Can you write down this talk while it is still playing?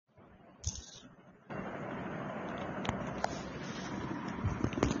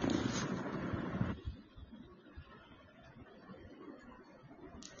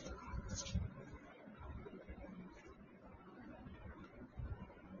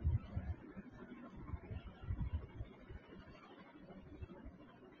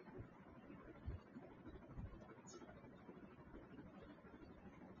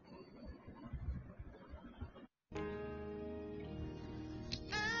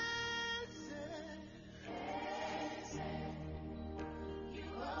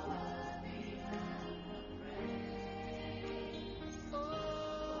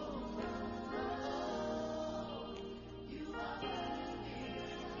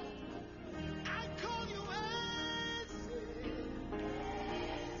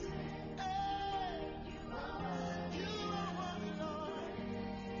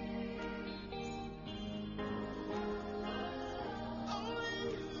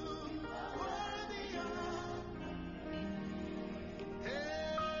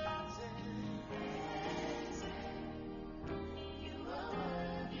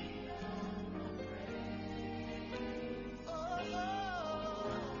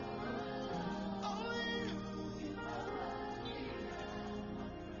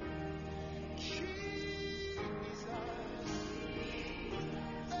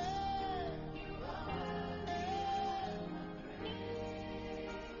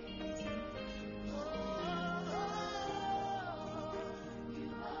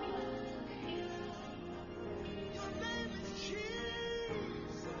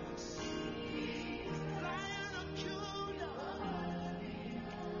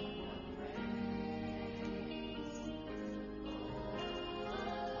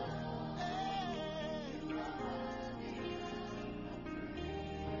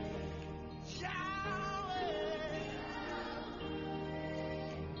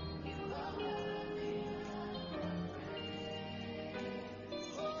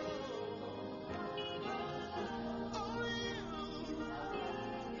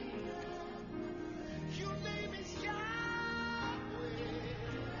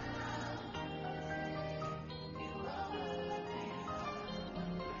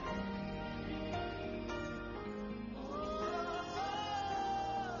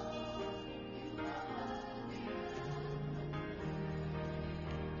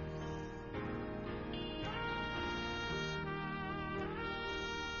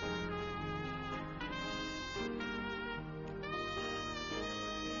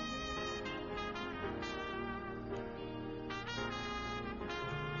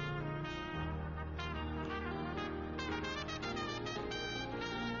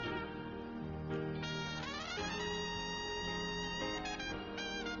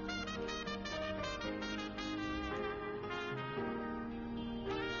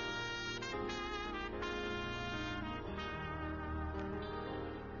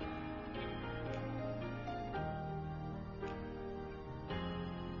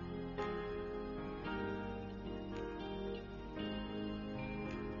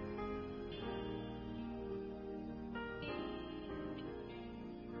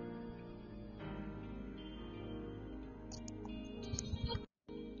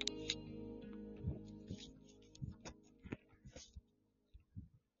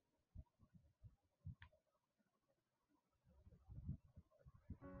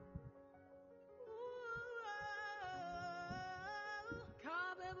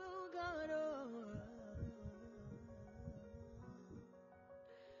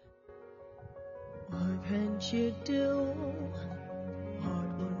Can't you do what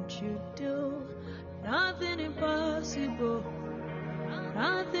won't you do? Nothing impossible,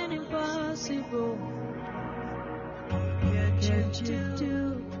 nothing impossible. Can't you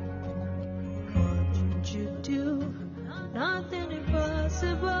do what won't you do? Nothing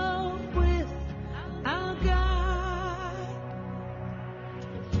impossible with our God.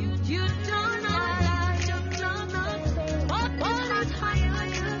 You don't know what is higher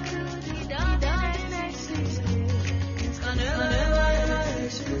you do. He doesn't exist. It's gonna never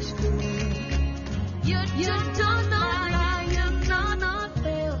exist. You don't know, you cannot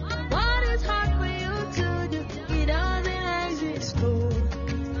fail. What is hard for you to do? It doesn't exist.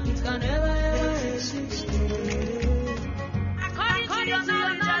 It's gonna never exist. According to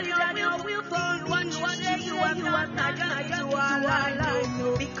your knowledge and your will for what you say you have not done to our life.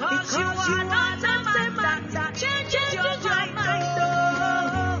 Because you are not a man that changes your mind.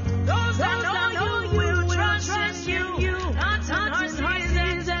 Those that know you will trust you. Not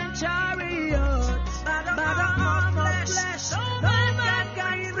horses and chariots, but on flesh. No man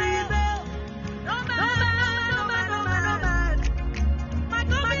can prevail. No man. My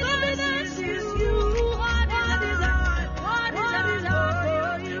confidence is you. What is hard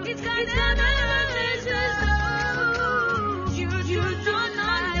for you? It's gonna never exist. You do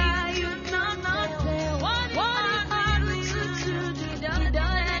not lie. You do not fail. What is hard for you to do? It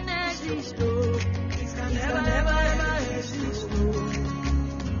doesn't exist. It's gonna never exist.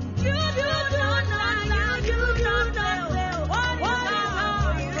 You do not lie. You do not fail. What is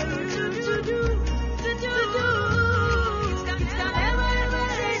hard for you to do? It's gonna never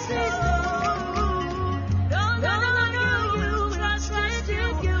exist. Don't know you trust you.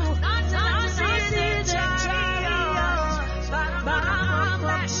 Not horses and chariots, but on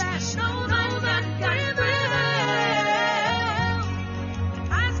flesh. No man can prevail.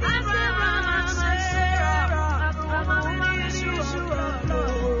 Ask Abraham and Sarah, Abraham and Yeshua.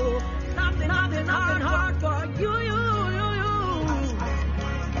 Nothing hard for you.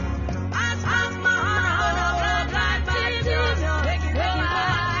 Ask Muhammad of baptism. Make it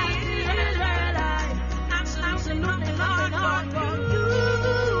right, Israelite. Absolutely nothing hard for you.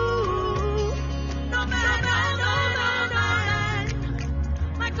 No man.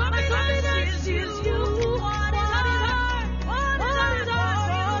 My confidence is you. What is hard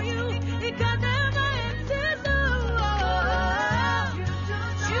for you? It can never exist.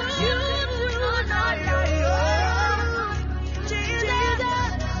 You do not lie. Jesus.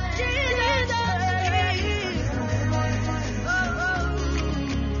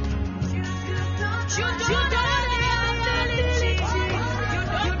 You don't have ability.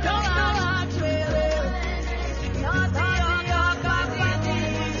 You don't have thrill. Nothing of your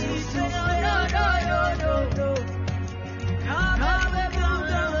capabilities. No.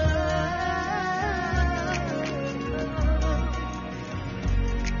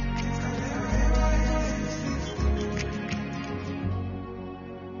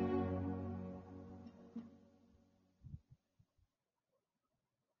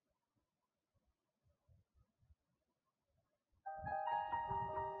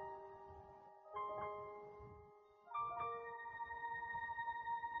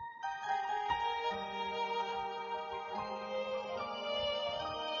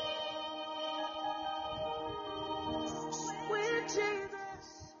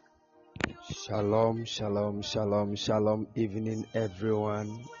 Shalom, evening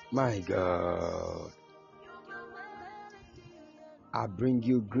everyone. My God, I bring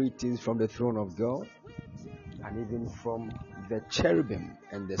you greetings from the throne of God and even from the cherubim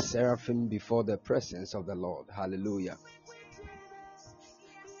and the seraphim before the presence of the Lord. Hallelujah.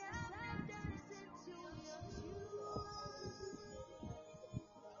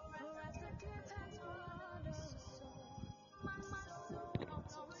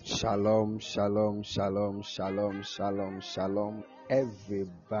 Shalom,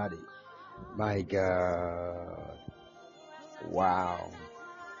 everybody. My God. Wow.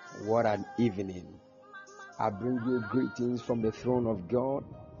 What an evening. I bring you greetings from the throne of God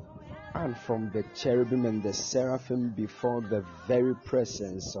and from the cherubim and the seraphim before the very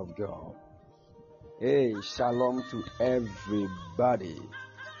presence of God. Hey, shalom to everybody.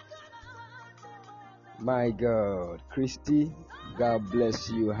 My God. Christy, God bless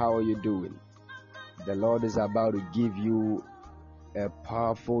you. How are you doing? The Lord is about to give you a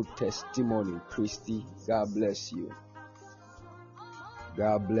powerful testimony. Christy, God bless you.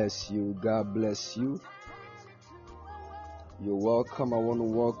 God bless you. You're welcome. I want to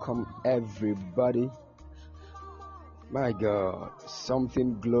welcome everybody. My God,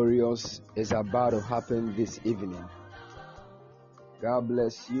 something glorious is about to happen this evening. God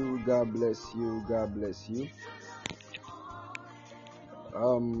bless you. God bless you. God bless you.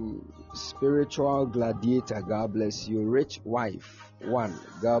 Spiritual gladiator, God bless you. Rich wife, one,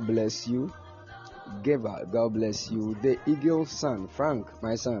 God bless you. Giver, God bless you. The eagle son, Frank,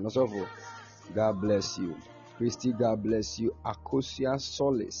 my son, also, God bless you. Christy, God bless you. Akosia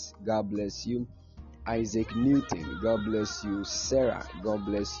Solis, God bless you. Isaac Newton, God bless you. Sarah, God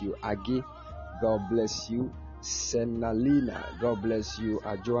bless you. Agi, God bless you. Senalina, God bless you.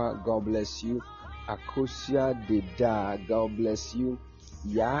 Ajoa, God bless you. Akosia Deda, God bless you.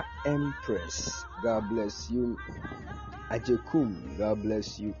 Ya Empress, God bless you. Ajekum, God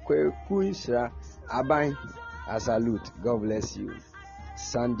bless you. Kwekuisra Abai, I salute, God bless you.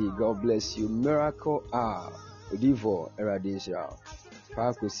 Sandy, God bless you. Miracle Odivo Eradisha.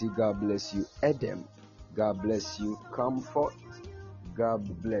 Pakusi, God bless you. Edem, God bless you. Comfort, God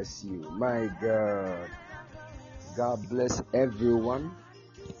bless you. My God, God bless everyone.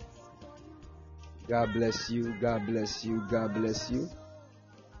 God bless you. God bless you. God bless you.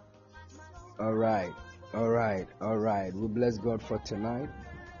 All right. All right. All right. We bless God for tonight.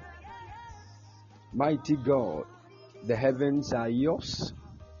 Mighty God, the heavens are yours.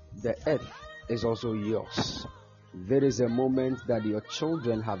 The earth is also yours. There is a moment that your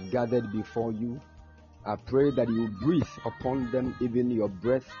children have gathered before you. I pray that you breathe upon them even your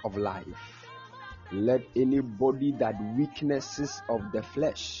breath of life. Let anybody that weaknesses of the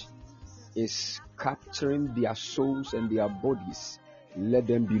flesh is capturing their souls and their bodies, let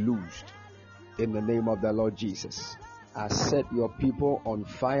them be loosed in the name of the Lord Jesus. I set your people on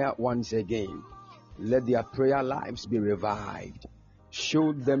fire once again. Let their prayer lives be revived.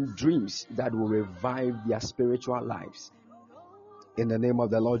 Show them dreams that will revive their spiritual lives in the name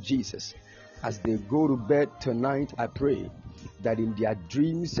of the Lord Jesus. As they go to bed tonight, I pray that in their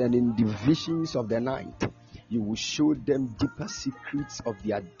dreams and in the visions of the night, you will show them deeper secrets of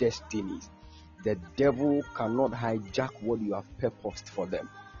their destinies. The devil cannot hijack what you have purposed for them.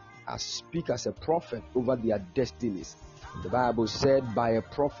 I speak as a prophet over their destinies. The Bible said, by a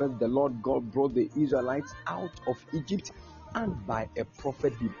prophet the Lord God brought the Israelites out of Egypt, and by a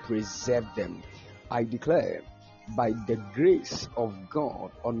prophet he preserved them. I declare, by the grace of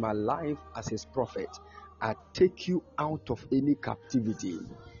God on my life as his prophet, I take you out of any captivity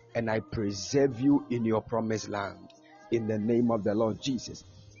and I preserve you in your promised land in the name of the Lord Jesus.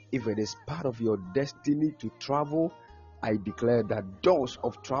 If it is part of your destiny to travel, I declare that doors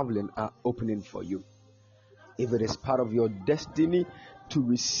of traveling are opening for you. If it is part of your destiny to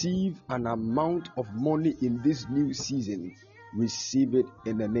receive an amount of money in this new season, receive it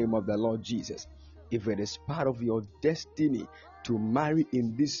in the name of the Lord Jesus. If it is part of your destiny to marry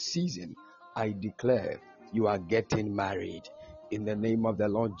in this season, I declare you are getting married in the name of the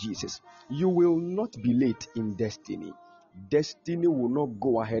Lord Jesus. You will not be late in destiny. Destiny will not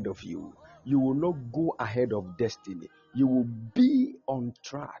go ahead of you. You will not go ahead of destiny. You will be on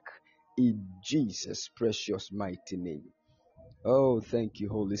track in Jesus' precious mighty name. Oh, thank you,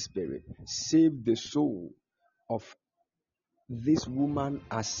 Holy Spirit. Save the soul of this woman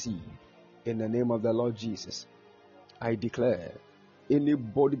Asi in the name of the Lord Jesus. I declare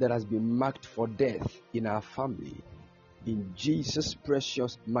anybody that has been marked for death in our family, in Jesus'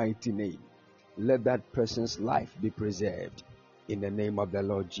 precious mighty name, let that person's life be preserved in the name of the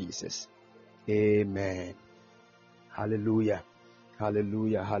Lord Jesus. Amen. Hallelujah.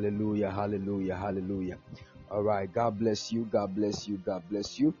 Hallelujah. Hallelujah. Hallelujah. Hallelujah. All right. God bless you. God bless you. God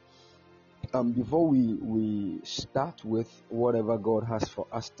bless you. Before we start with whatever God has for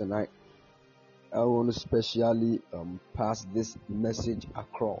us tonight, I want to specially pass this message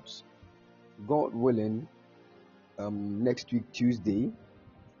across. God willing, next week Tuesday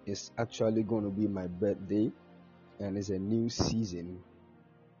is actually going to be my birthday, and it's a new season.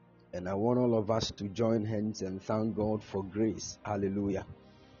 And I want all of us to join hands and thank God for grace. Hallelujah.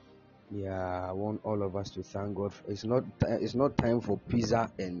 Yeah, I want all of us to thank God. It's not time for pizza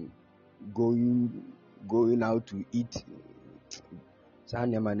and going out to eat.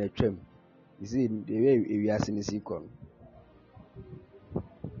 You see the way we are seeing this.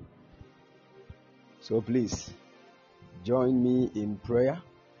 So please join me in prayer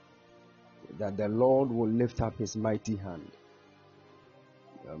that the Lord will lift up his mighty hand.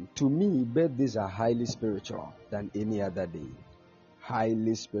 To me, birthdays are highly spiritual than any other day.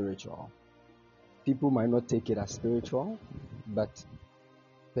 Highly spiritual. People might not take it as spiritual, but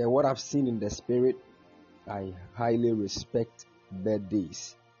per what I've seen in the spirit, I highly respect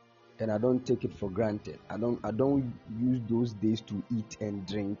birthdays, and I don't take it for granted. I don't use those days to eat and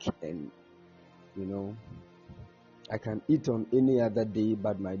drink, and I can eat on any other day,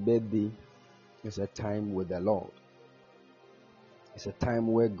 but my birthday is a time with the Lord. It's a time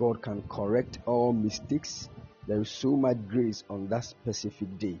where God can correct all mistakes. There is so much grace on that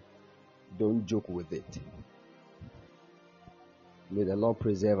specific day. Don't joke with it. May the Lord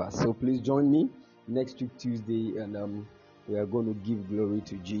preserve us. So please join me next week Tuesday, and we are going to give glory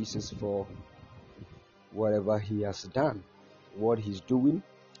to Jesus for whatever He has done, what He's doing,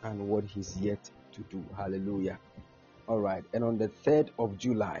 and what He's yet to do. Hallelujah. All right. And on the 3rd of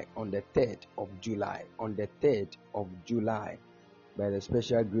July, by the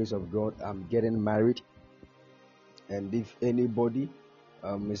special grace of God, I'm getting married. And if anybody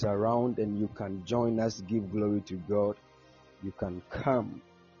is around and you can join us, give glory to God, you can come.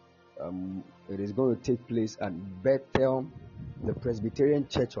 It is going to take place at Bethel, the Presbyterian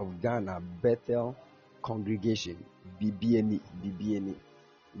Church of Ghana, Bethel Congregation, BBNE.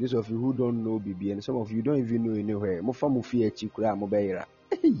 Those of you who don't know BBNE, some of you don't even know anywhere.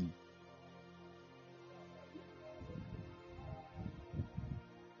 Hey.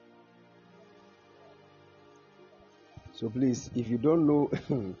 So please, if you don't know,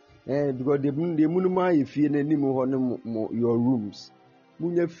 because the minimum if you need your rooms,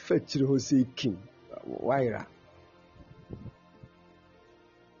 munya fetch Jose King, Waira.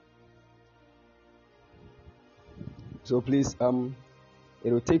 So please,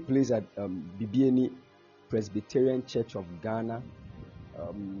 it will take place at BBNE Presbyterian Church of Ghana,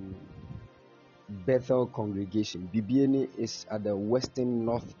 Bethel Congregation. BBNE is at the Western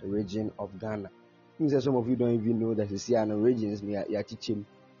North region of Ghana. Some of you don't even know that it's here in regions we are teaching.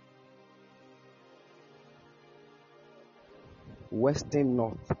 Western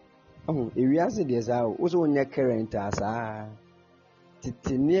North. Areas there's also on your current as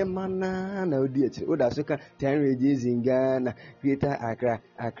Titiniamana na odiet. Oda soka 10 regions in Ghana, Greater Accra,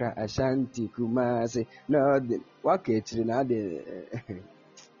 Ashanti, Kumasi. No, what catching now the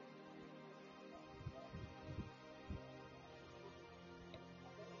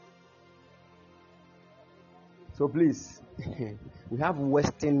So please, we have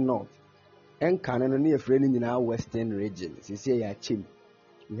Western North. And Canada near friend in our Western region.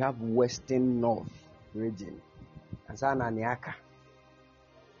 We have Western North region. And Sana Niaka.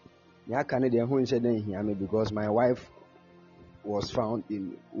 Niaka ne de who said in here because my wife was found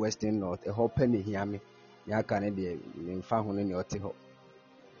in Western North. A whole penny here me. Niaka ne de in found in your teho.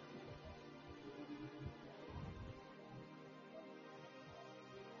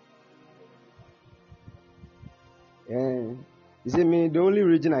 You see me, the only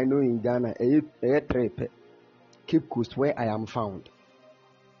region I know in Ghana is Cape Coast, where I am found.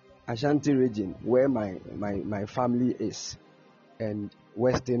 Ashanti region, where my family is, and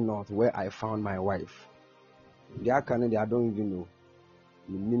Western North, where I found my wife. The Canada, I don't even know.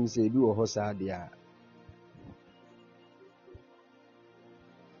 Means they do a hosa there.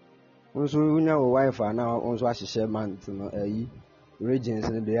 Also, when your wife are now also as a shaman to regions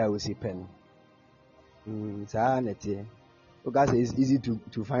and they will see pen. Because it's easy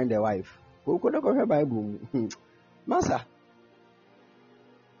to find a wife. Who could have got Bible? Massa.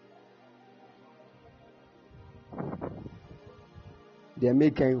 They're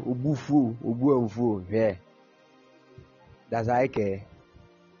making ubu, yeah. That's I care.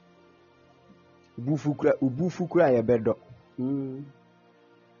 Ubu cry a bedo.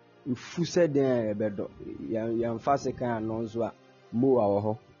 Ufu said there a bedo. Young fast can non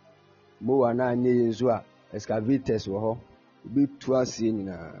more. More na nyezua excavators wo be to us in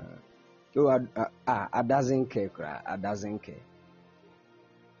a dozen care.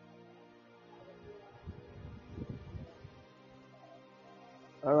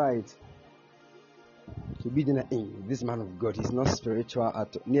 All right. So be this man of God is not spiritual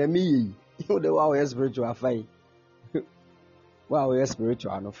at all. Near me, you know the wow is spiritual fine. Wow is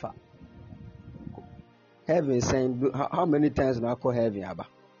spiritual no far. Heaven saying how many times now call heaven Abba?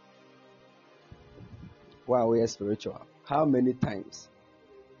 Wow, we are spiritual. How many times?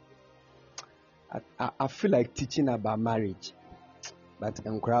 I feel like teaching about marriage, but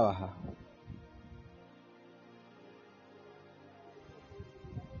Nkurawaha.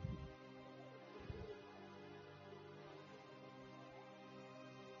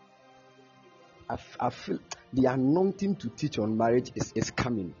 I feel the anointing to teach on marriage is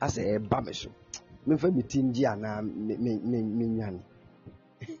coming as a bamisho.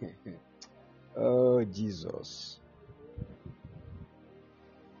 Oh, Jesus.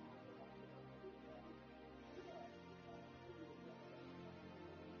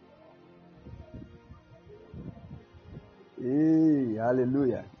 Hey,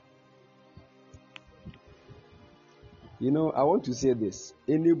 hallelujah. You know, I want to say this.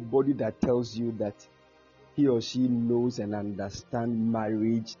 Anybody that tells you that he or she knows and understands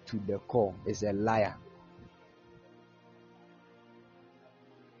marriage to the core is a liar.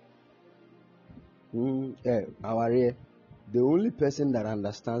 The only person that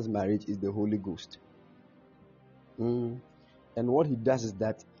understands marriage is the Holy Ghost. And what he does is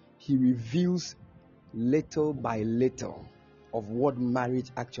that he reveals little by little of what marriage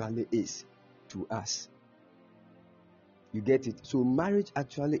actually is to us. You get it? So marriage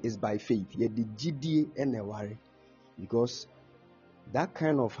actually is by faith. Because that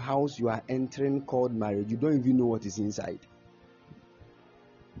kind of house you are entering called marriage, you don't even know what is inside.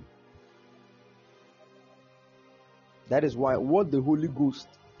 That is why what the Holy Ghost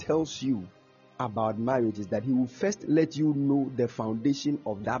tells you about marriage is that he will first let you know the foundation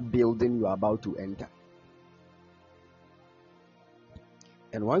of that building you are about to enter.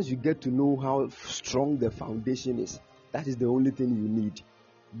 And once you get to know how strong the foundation is, that is the only thing you need.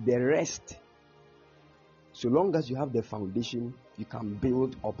 The rest, so long as you have the foundation, you can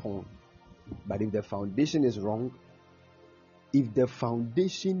build upon. But if the foundation is wrong, if the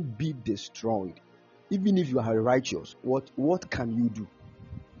foundation be destroyed, even if you are righteous, what can you do?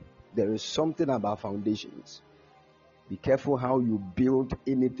 There is something about foundations. Be careful how you build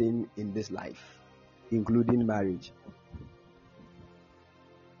anything in this life, including marriage.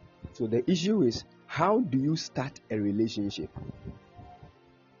 So the issue is, how do you start a relationship?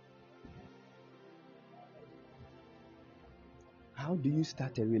 How do you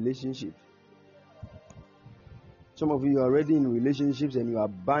start a relationship? Some of you are already in relationships and you are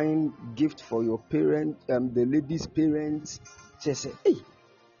buying gifts for your parents, the lady's parents. She say, hey,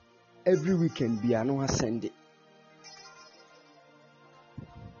 every weekend be a Sunday.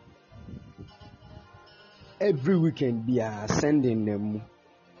 Every weekend be a sending them.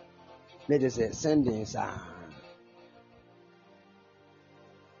 Let us say sending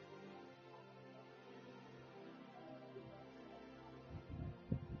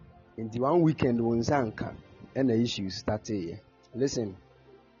into one weekend when Sanka and the issues start here. Listen,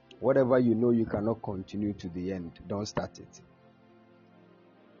 whatever you know you cannot continue to the end, don't start it.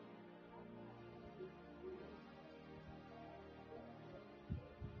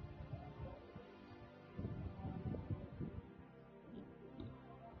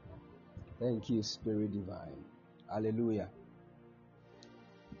 Thank you, Spirit Divine. Hallelujah.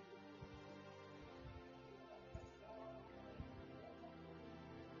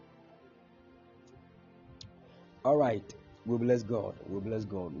 All right, we bless God. We bless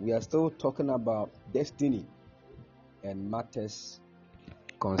God. We are still talking about destiny and matters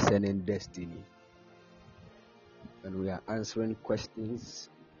concerning destiny. And we are answering questions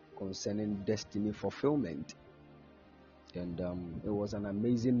concerning destiny fulfillment. And it was an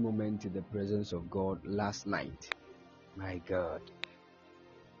amazing moment in the presence of God last night. My God.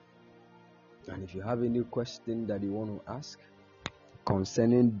 And if you have any question that you want to ask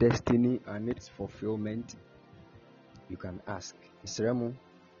concerning destiny and its fulfillment, you can ask. Seremo,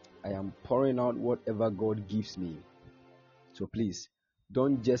 I am pouring out whatever God gives me. So please,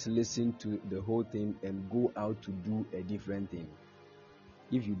 don't just listen to the whole thing and go out to do a different thing.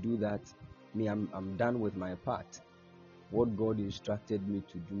 If you do that, I'm done with my part. What God instructed me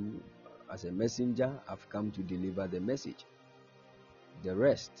to do as a messenger, I've come to deliver the message. The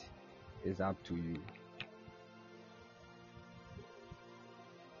rest is up to you.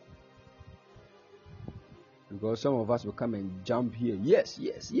 Because some of us will come and jump here. Yes.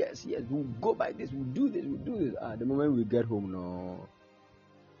 We'll go by this. We'll do this. The moment we get home, no,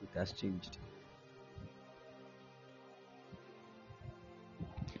 it has changed.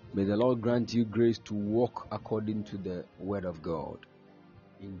 May the Lord grant you grace to walk according to the word of God.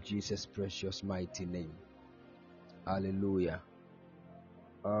 In Jesus' precious mighty name. Hallelujah.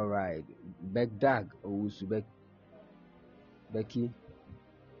 All right. Bekdag Owusu Becky,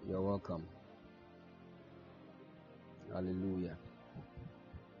 you're welcome. Hallelujah.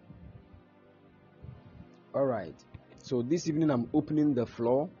 All right. So this evening I'm opening the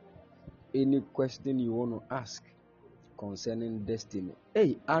floor. Any question you want to ask concerning destiny?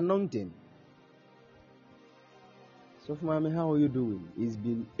 Hey, anointing. So, Mami, how are you doing? It's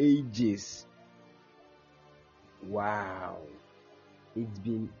been ages. Wow. It's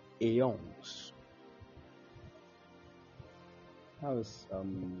been aeons. How's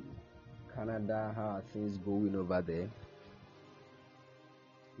Canada? How are things going over there?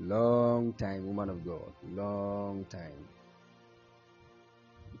 Long time, woman of God. Long time.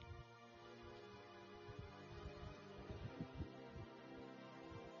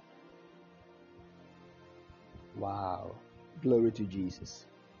 Wow. Glory to Jesus.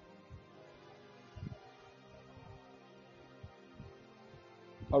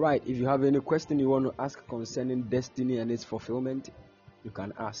 All right. If you have any question you want to ask concerning destiny and its fulfillment, you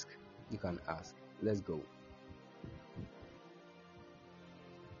can ask. Let's go.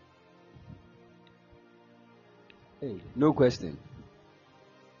 Hey, no question.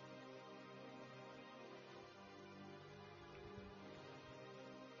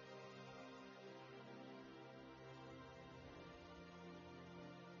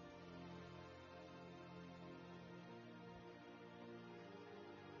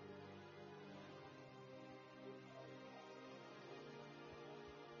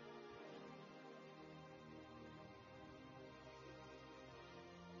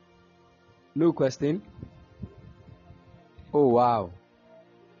 No question. Oh, wow.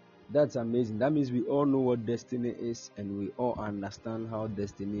 That's amazing. That means we all know what destiny is and we all understand how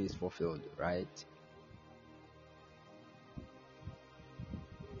destiny is fulfilled, right?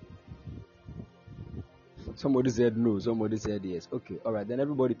 Somebody said no, somebody said yes. Okay, all right. Then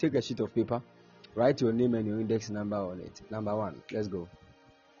everybody take a sheet of paper, write your name and your index number on it. Number one, let's go.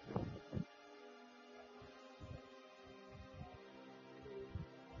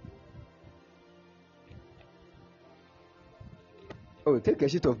 Oh, take a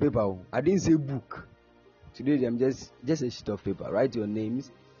sheet of paper. Oh. I didn't say book. Today I'm just a sheet of paper. Write your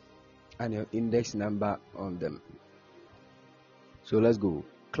names and your index number on them. So let's go.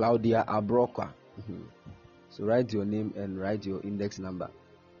 Claudia Abroka. So write your name and write your index number.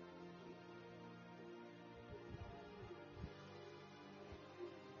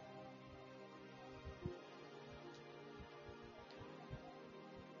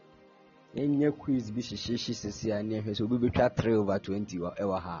 Any quiz be she sisi anya hwe so be 3/20 wa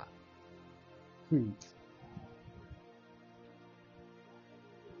ewa ha.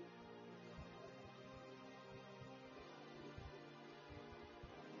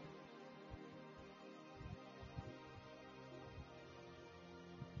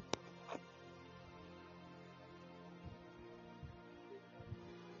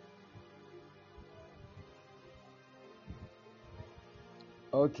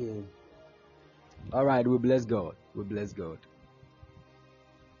 Okay. All right, we bless God. We bless God.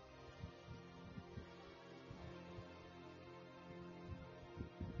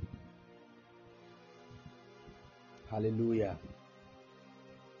 Hallelujah.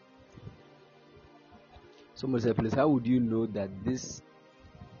 Someone said, please, how would you know that this?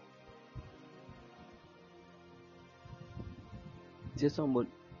 Just someone,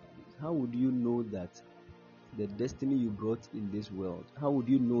 how would you know that the destiny you brought in this world? How would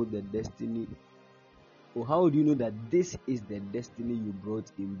you know the destiny? Or how would you know that this is the destiny you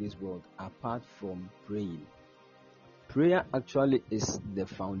brought in this world apart from praying? Prayer actually is the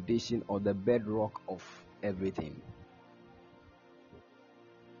foundation or the bedrock of everything.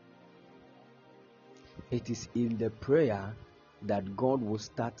 It is in the prayer that God will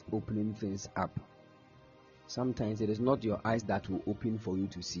start opening things up. Sometimes it is not your eyes that will open for you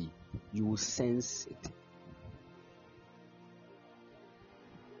to see. You will sense it.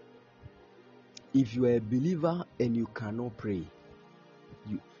 If you are a believer and you cannot pray,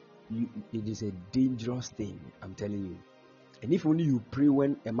 it is a dangerous thing, I'm telling you. And if only you pray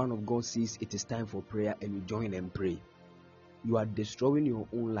when a man of God says it is time for prayer and you join and pray, you are destroying your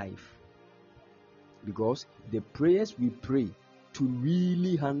own life. Because the prayers we pray to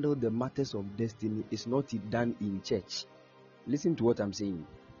really handle the matters of destiny is not done in church. Listen to what I'm saying.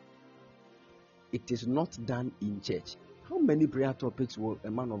 It is not done in church. How many prayer topics will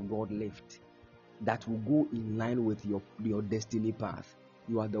a man of God lift that will go in line with your destiny path?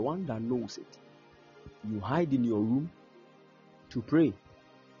 You are the one that knows it. You hide in your room to pray.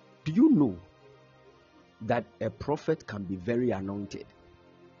 Do you know that a prophet can be very anointed,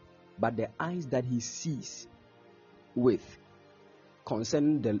 but the eyes that he sees with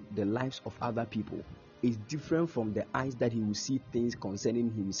concerning the lives of other people is different from the eyes that he will see things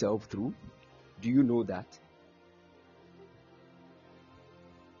concerning himself through? Do you know that?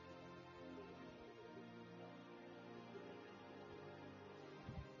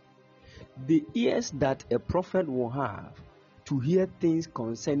 The ears that a prophet will have to hear things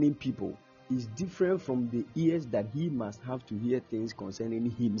concerning people is different from the ears that he must have to hear things concerning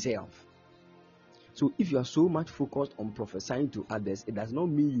himself. So if you are so much focused on prophesying to others, it does not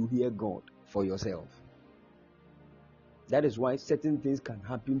mean you hear God for yourself. That is why certain things can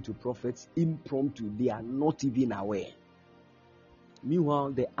happen to prophets impromptu. They are not even aware.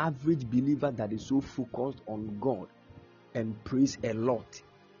 Meanwhile, the average believer that is so focused on God and prays a lot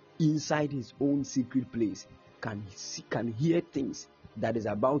inside his own secret place can hear things that is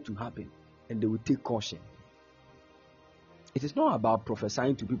about to happen, and they will take caution. It is not about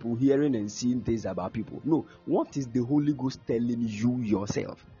prophesying to people, hearing and seeing things about people. No, what is the Holy Ghost telling you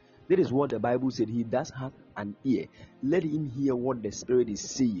yourself? That is what the Bible said. He does have an ear. Let him hear what the Spirit is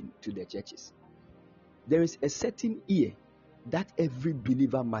saying to the churches. There is a certain ear that every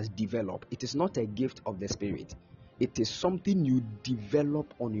believer must develop. It is not a gift of the Spirit. It is something you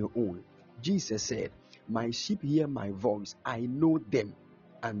develop on your own. Jesus said, my sheep hear my voice, I know them,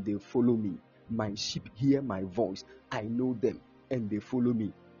 and they follow me. My sheep hear my voice, I know them, and they follow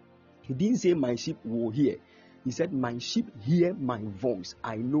me. He didn't say my sheep will hear. He said, my sheep hear my voice,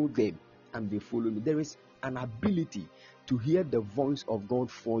 I know them, and they follow me. There is an ability to hear the voice of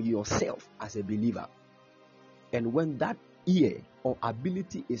God for yourself as a believer. And when that ear or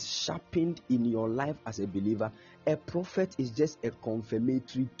ability is sharpened in your life as a believer, a prophet is just a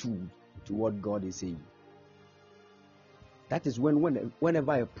confirmatory tool to what God is saying. That is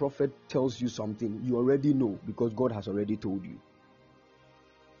whenever a prophet tells you something, you already know because God has already told you.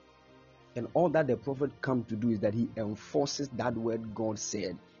 And all that the prophet comes to do is that he enforces that word God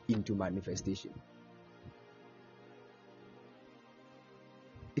said into manifestation.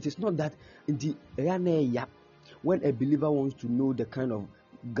 It is not that when a believer wants to know the kind of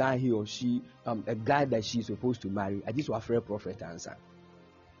guy he or she, a guy that she is supposed to marry, I just offer a prophet answer.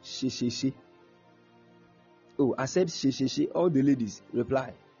 She. Oh, I said she. All the ladies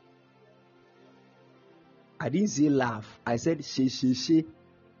reply. I didn't say laugh. I said she.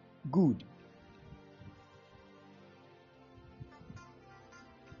 Good.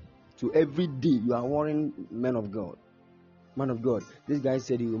 So every day you are warning men of God. Man of God, this guy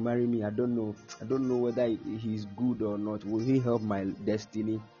said he will marry me. I don't know whether he's good or not. Will he help my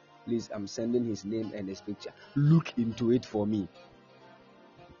destiny? Please, I'm sending his name and his picture. Look into it for me.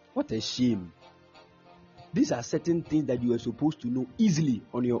 What a shame. These are certain things that you are supposed to know easily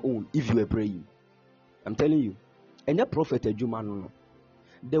on your own if you are praying. I'm telling you. And a prophet, a Juman.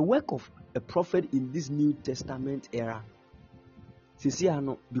 The work of a prophet in this New Testament era,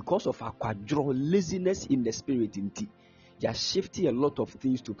 because of our laziness in the spirit, they are shifting a lot of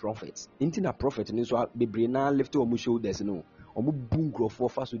things to prophets. Into a prophet, and so the brain left on my shoulders. No,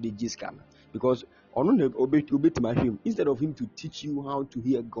 because instead of him to teach you how to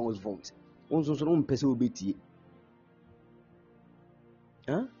hear God's voice,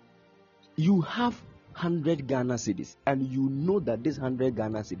 you have 100 Ghana cedis, and you know that this 100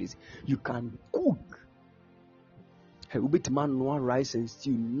 Ghana cedis you can cook a bit man rice and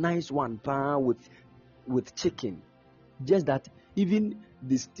stew, nice one with chicken. Just that even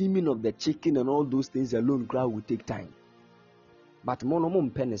the steaming of the chicken and all those things alone will take time. But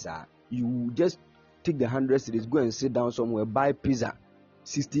monomum penisa, you just take the 100 cedis, go and sit down somewhere, buy pizza,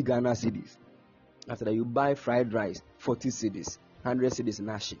 60 Ghana cedis. After that, you buy fried rice, 40 cedis, 100 cedis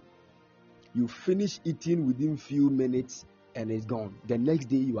nashi. You finish eating within few minutes and it's gone. The next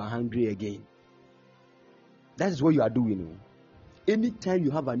day you are hungry again. That is what you are doing. Anytime you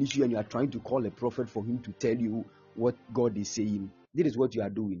have an issue and you are trying to call a prophet for him to tell you what God is saying, this is what you are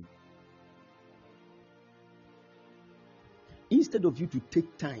doing. Instead of you to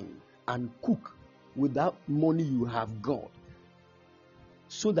take time and cook with that money you have got,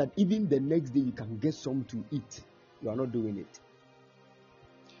 so that even the next day you can get some to eat, you are not doing it.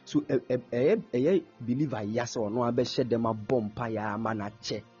 So a believer yes or no abe shed them a bomb paya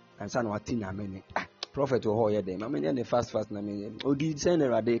manache and son or tina mene prophet or hoya them. I mean the fast na me o di send a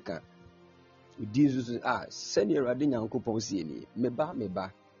radeka. Jesus send a radin and coupon see me.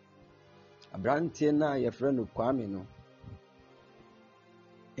 Meba. A brand na your friend of Kwame no.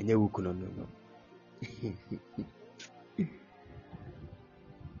 And you could no.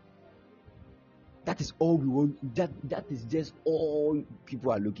 That is all we want. That is just all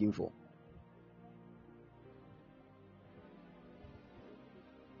people are looking for.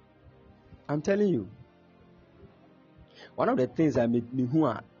 I'm telling you. One of the things I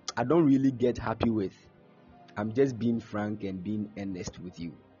don't really get happy with. I'm just being frank and being honest with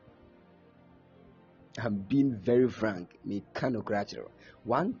you. I'm being very frank.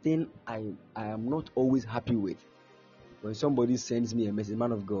 One thing I am not always happy with, when somebody sends me a message,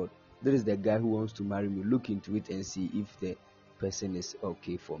 man of God, there is the guy who wants to marry me. Look into it and see if the person is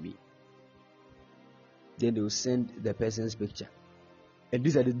okay for me. Then they will send the person's picture. And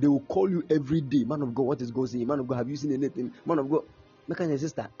they will call you every day. Man of God, what is going on? Man of God, have you seen anything? Man of God, my kind of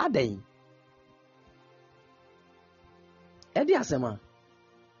sister, Adain. Eddie Asema.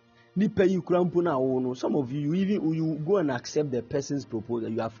 Some of you you go and accept the person's proposal.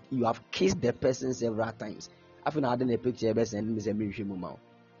 You have kissed the person several times. After I had a picture, and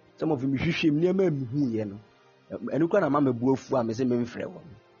some of you never who you know. And you can remember both I'm saying friend.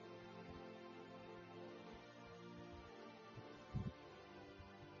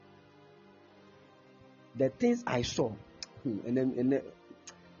 The things I saw, and then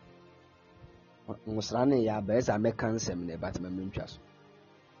was running ya best I make cancer but my interest.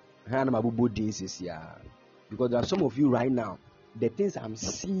 Because there are some of you right now, the things I'm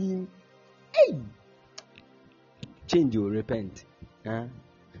seeing, hey, change or repent. Huh?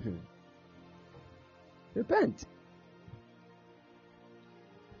 Repent.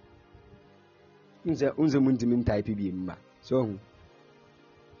 Unze muntimin type bi mma. So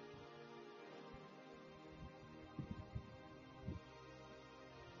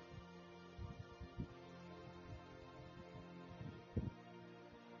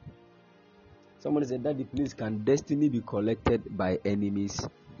somebody said, Daddy, please, can destiny be collected by enemies?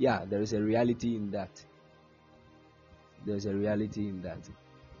 Yeah, there is a reality in that. There's a reality in that.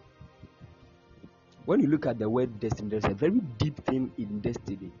 When you look at the word destiny, there's a very deep thing in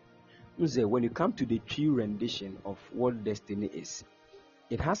destiny. When you come to the true rendition of what destiny is,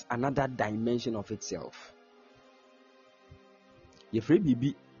 it has another dimension of itself.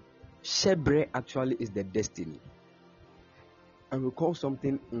 Yefre Shebre actually is the destiny. And we call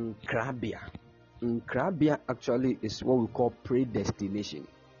something Nkrabia. Nkrabia actually is what we call predestination.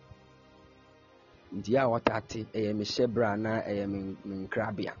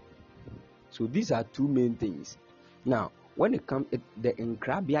 So these are two main things. Now, when it comes, the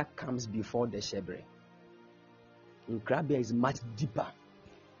Nkrabia comes before the Shebre. Nkrabia is much deeper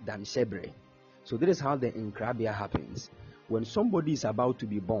than Shebre. So this is how the Nkrabia happens. When somebody is about to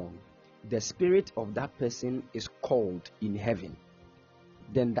be born, the spirit of that person is called in heaven.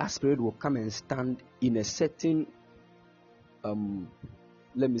 Then that spirit will come and stand in a certain,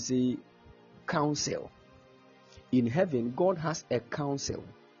 council. In heaven, God has a council.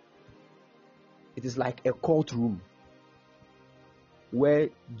 It is like a courtroom where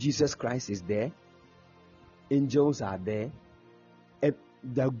Jesus Christ is there, angels are there,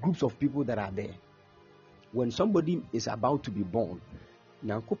 there are groups of people that are there. When somebody is about to be born,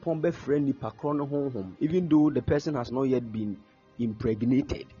 even though the person has not yet been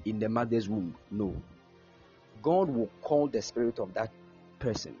impregnated in the mother's womb, no, God will call the spirit of that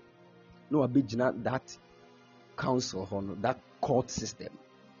person. No, that council, that court system.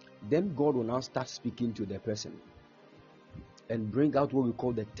 Then God will now start speaking to the person and bring out what we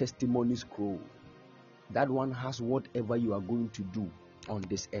call the testimony scroll. That one has whatever you are going to do on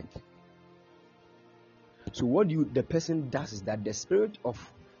this earth. So what the person does is that the spirit of,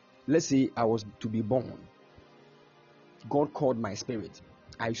 let's say I was to be born, God called my spirit.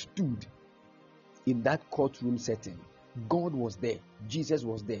 I stood in that courtroom setting. God was there. Jesus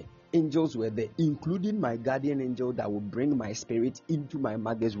was there. Angels were there, including my guardian angel that will bring my spirit into my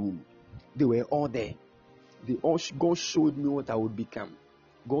mother's womb. They were all there. God showed me what I would become.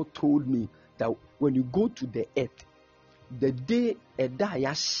 God told me that when you go to the earth, the day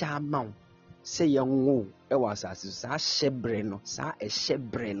Edaya Shaman say young was as Shebreno, sa a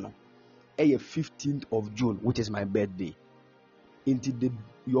Shebreno, a 15th of June, which is my birthday.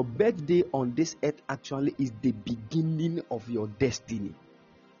 Your birthday on this earth actually is the beginning of your destiny.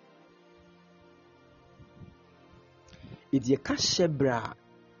 It's a Shebra.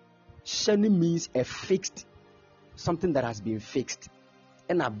 Sheni means a fixed, something that has been fixed.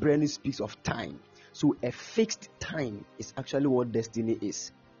 And a brain speaks of time. So a fixed time is actually what destiny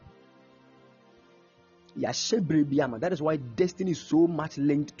is. That is why destiny is so much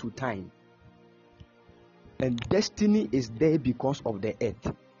linked to time. And destiny is there because of the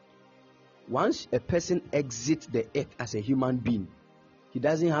earth. Once a person exits the earth as a human being, he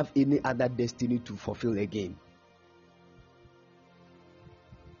doesn't have any other destiny to fulfill again.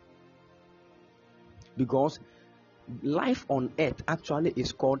 Because life on earth actually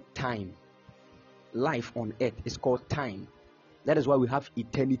is called time. Life on earth is called time. That is why we have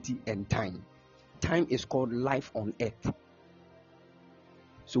eternity and time. Time is called life on earth.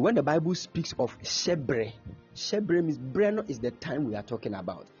 So when the Bible speaks of Shebre, Shebre means Breno is the time we are talking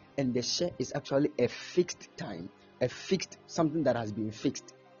about. And the She is actually a fixed time. A fixed, something that has been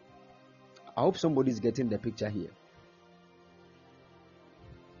fixed. I hope somebody is getting the picture here.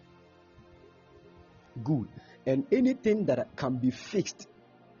 Good. And anything that can be fixed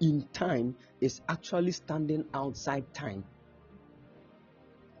in time is actually standing outside time.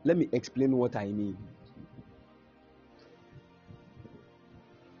 Let me explain what I mean.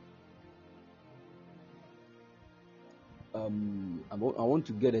 I want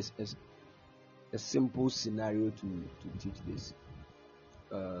to get a simple scenario to teach this.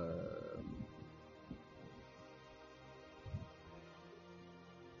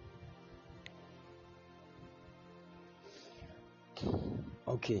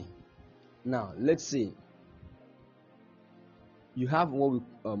 Okay, now let's say you have what we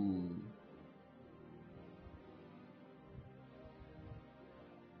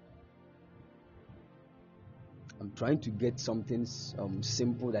I'm trying to get something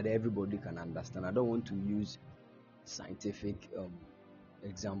simple that everybody can understand. I don't want to use scientific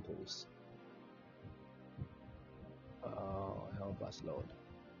examples. Oh, help us, Lord.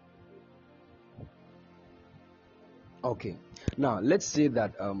 Okay. Now let's say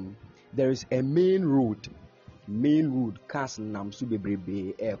that there is a main road. Cars namsu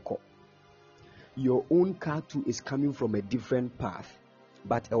bebrebe airco. Your own car too is coming from a different path,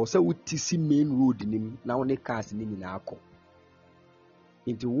 but also with TC main road nim now only cars nim in ako.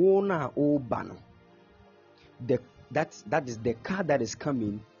 Into one old banner. That is the car that is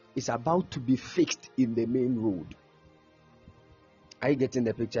coming is about to be fixed in the main road. Are you getting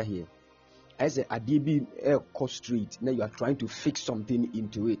the picture here? As a Adibi Airco Street, now you are trying to fix something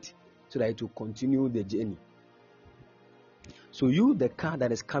into it so that it will continue the journey. So you, the car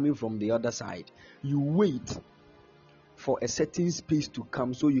that is coming from the other side, you wait for a certain space to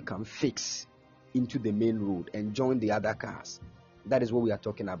come so you can fix into the main road and join the other cars. That is what we are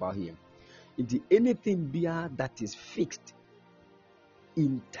talking about here. Anything beyond that is fixed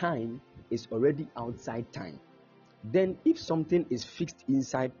in time is already outside time. Then if something is fixed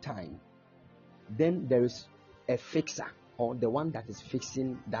inside time, then there is a fixer or the one that is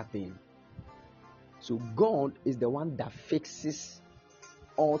fixing that thing. So God is the one that fixes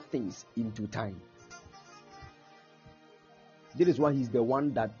all things into time. This is why he's the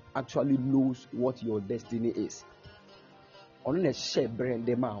one that actually knows what your destiny is. On a share brand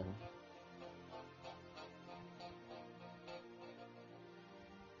them out.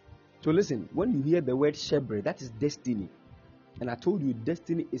 So listen, when you hear the word shepherd, that is destiny. And I told you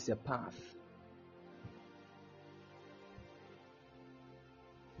destiny is a path.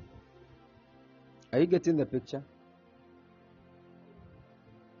 Are you getting the picture?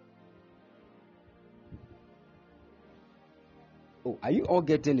 Oh, are you all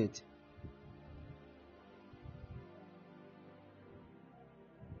getting it?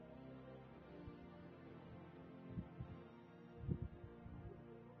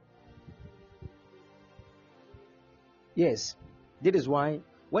 Yes. That is why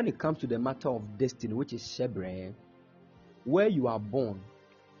when it comes to the matter of destiny, which is shepherd, where you are born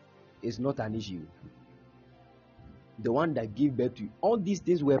is not an issue. The one that gave birth to you, all these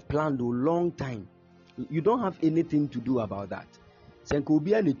things were planned a long time. You don't have anything to do about that.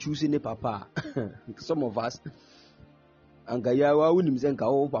 Choosing papa. Some of us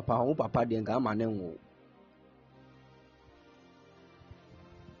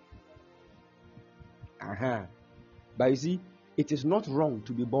but you see, it is not wrong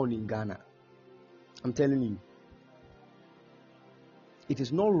to be born in Ghana. I'm telling you. It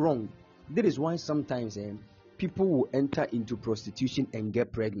is not wrong. That is why sometimes people will enter into prostitution and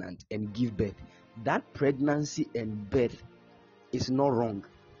get pregnant and give birth. That pregnancy and birth is not wrong.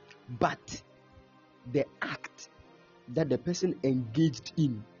 But the act that the person engaged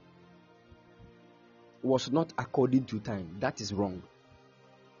in was not according to time. That is wrong.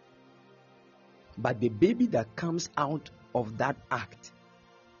 But the baby that comes out of that act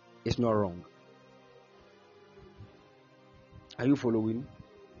is not wrong. Are you following?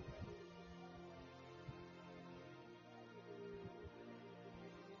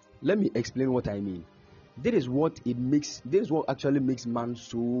 Let me explain what I mean. This is what actually makes man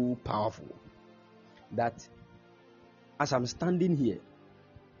so powerful. That as I'm standing here,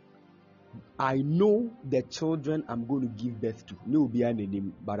 I know the children I'm going to give birth to. No behind the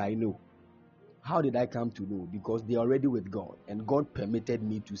name, but I know. How did I come to know? Because they are already with God, and God permitted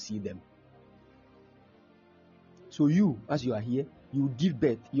me to see them. So you, as you are here, you give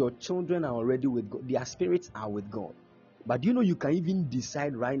birth. Your children are already with God. Their spirits are with God. But you can even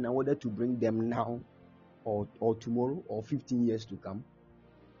decide right now whether to bring them now or tomorrow or 15 years to come.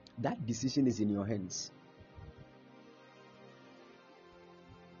 That decision is in your hands.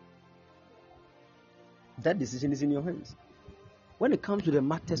 That decision is in your hands. When it comes to the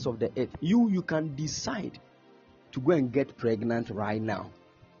matters of the earth, you can decide to go and get pregnant right now.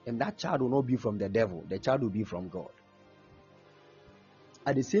 And that child will not be from the devil. The child will be from God.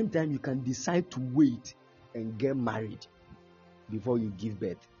 At the same time, you can decide to wait and get married before you give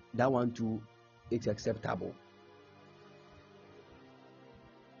birth. That one too is acceptable.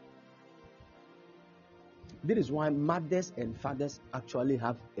 This is why mothers and fathers actually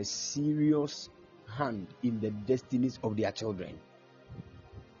have a serious hand in the destinies of their children.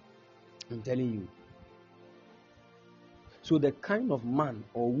 I'm telling you. So the kind of man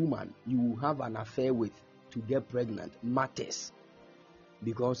or woman you have an affair with to get pregnant matters,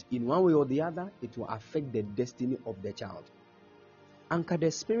 because in one way or the other it will affect the destiny of the child. Anchor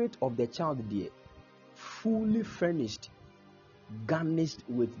the spirit of the child there, fully furnished, garnished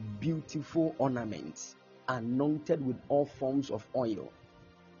with beautiful ornaments, anointed with all forms of oil,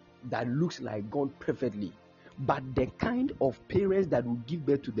 that looks like God perfectly. But the kind of parents that will give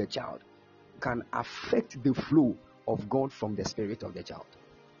birth to the child can affect the flow of God from the spirit of the child.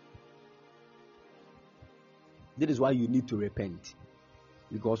 That is why you need to repent.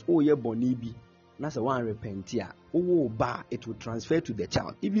 Because bonibi, that's the one repent here. It will transfer to the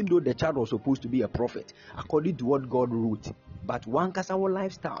child, even though the child was supposed to be a prophet, according to what God wrote. But one kasawa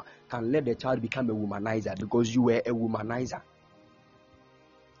lifestyle can let the child become a womanizer because you were a womanizer.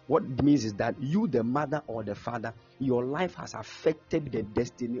 What it means is that you, the mother or the father, your life has affected the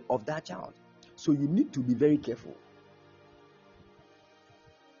destiny of that child. So you need to be very careful.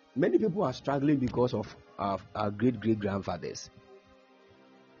 Many people are struggling because of our great-great-grandfathers.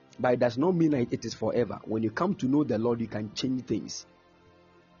 But it does not mean that it is forever. When you come to know the Lord, you can change things.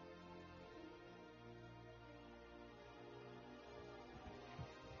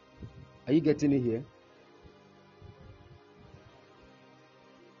 Are you getting it here?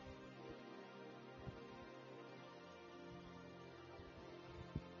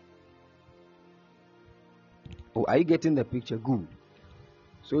 Oh, are you getting the picture? Good.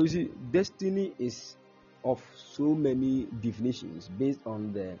 So you see, destiny is of so many definitions based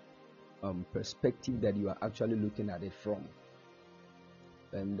on the perspective that you are actually looking at it from.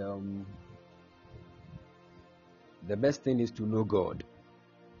 And the best thing is to know God.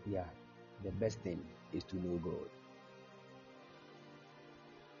 Yeah, the best thing is to know God.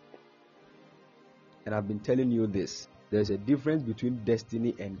 And I've been telling you this. There's a difference between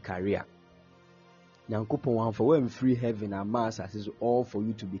destiny and career. Nyankopon for when free heaven and mass is all for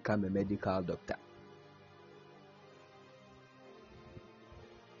you to become a medical doctor.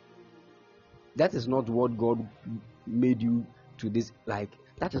 That is not what God made you to this. Like,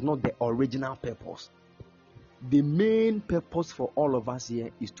 that is not the original purpose. The main purpose for all of us here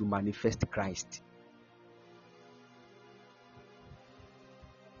is to manifest Christ.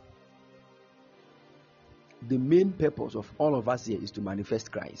 The main purpose of all of us here is to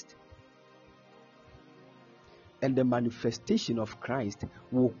manifest Christ. And the manifestation of Christ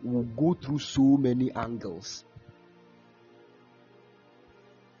will go through so many angles.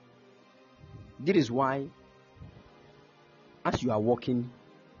 This is why, as you are walking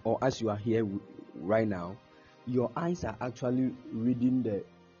or as you are here right now, your eyes are actually reading the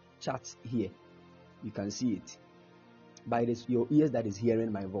charts here. You can see it. But it is your ears that is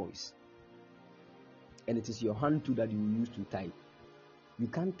hearing my voice. And it is your hand too that you use to type. You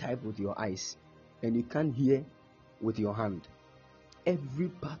can't type with your eyes. And you can't hear with your hand. Every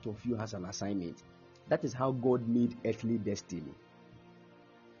part of you has an assignment. That is how God made earthly destiny.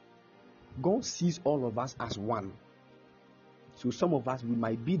 God sees all of us as one. So some of us, we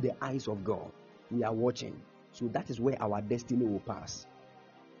might be the eyes of God. We are watching. So that is where our destiny will pass.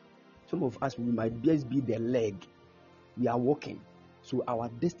 Some of us, we might just be the leg. We are walking. So our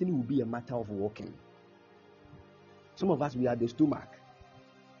destiny will be a matter of walking. Some of us, we are the stomach.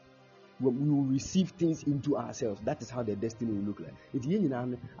 We will receive things into ourselves. That is how the destiny will look like.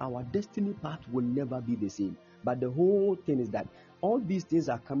 Our destiny path will never be the same. But the whole thing is that all these things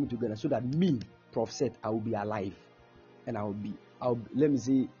are coming together so that me, Prophet, I will be alive. And I will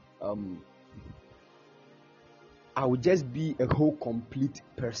just be a whole complete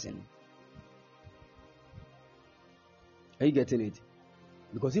person. Are you getting it?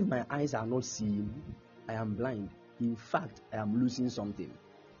 Because if my eyes are not seeing, I am blind. In fact, I am losing something.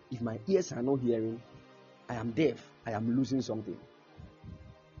 If my ears are not hearing, I am deaf. I am losing something.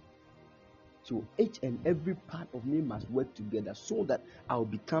 So each and every part of me must work together so that I will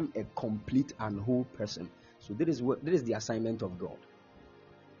become a complete and whole person. So that is the assignment of God.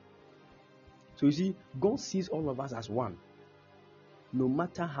 So you see, God sees all of us as one, no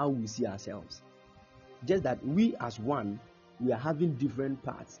matter how we see ourselves. Just that we as one, we are having different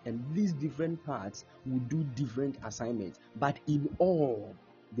parts, and these different parts will do different assignments. But in all,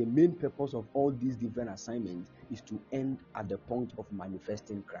 the main purpose of all these different assignments is to end at the point of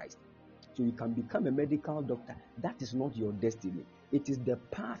manifesting Christ. So you can become a medical doctor. That is not your destiny. It is the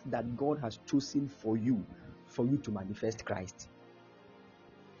path that God has chosen for you to manifest Christ.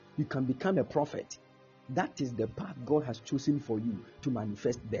 You can become a prophet. That is the path God has chosen for you to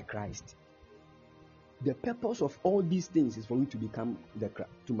manifest the Christ. The purpose of all these things is for you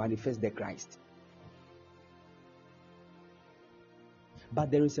to manifest the Christ. But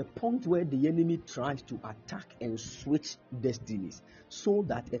there is a point where the enemy tries to attack and switch destinies, so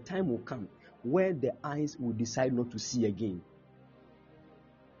that a time will come where the eyes will decide not to see again.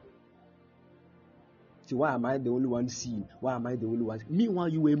 So why am I the only one seeing? Why am I the only one? Meanwhile,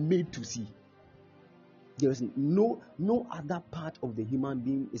 you were made to see. There is no other part of the human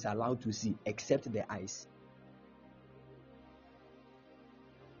being is allowed to see except the eyes.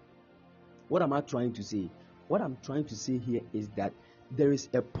 What am I trying to say? What I'm trying to say here is that there is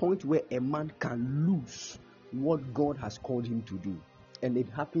a point where a man can lose what God has called him to do. And it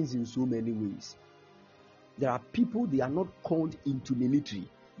happens in so many ways. There are people, they are not called into military.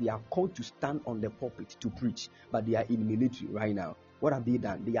 They are called to stand on the pulpit to preach, but they are in military right now. What have they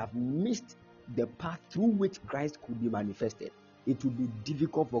done? They have missed the path through which Christ could be manifested. It will be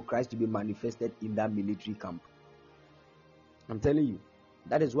difficult for Christ to be manifested in that military camp. I'm telling you.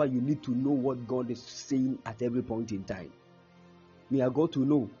 That is why you need to know what God is saying at every point in time. Me, I got to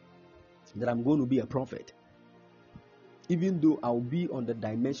know that I'm going to be a prophet. Even though I'll be on the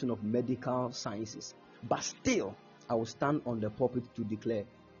dimension of medical sciences, but still, I will stand on the pulpit to declare.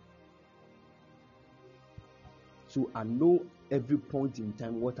 So I know every point in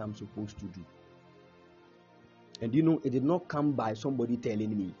time what I'm supposed to do. And you know, it did not come by somebody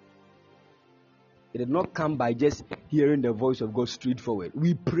telling me. It did not come by just hearing the voice of God straightforward.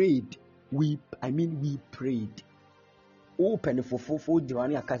 We prayed. We prayed. It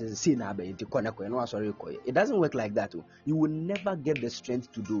doesn't work like that. You will never get the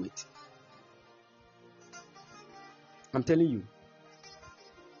strength to do it. I'm telling you.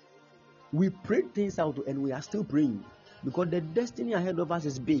 We prayed things out and we are still praying. Because the destiny ahead of us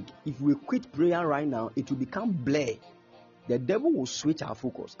is big. If we quit prayer right now, it will become blur. The devil will switch our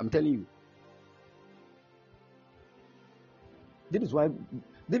focus. I'm telling you. This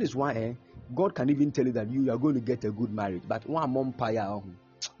is why God can even tell you that you are going to get a good marriage. But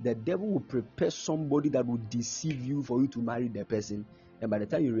the devil will prepare somebody that will deceive you for you to marry the person. And by the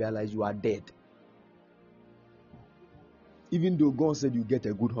time you realize, you are dead. Even though God said you get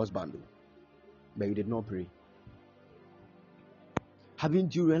a good husband, but you did not pray.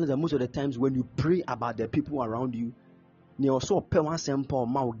 Haven't you realized that most of the times when you pray about the people around you, you also pay one simple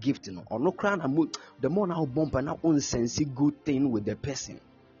amount gift, or no crown, the more now bump and now sense good thing with the person.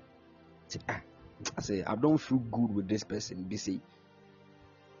 I say, I don't feel good with this person, BC.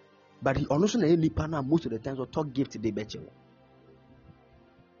 But he also most of the times will talk gift they bet you.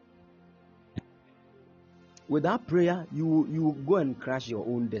 Without prayer, you will go and crash your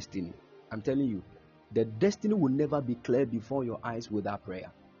own destiny. I'm telling you, the destiny will never be clear before your eyes without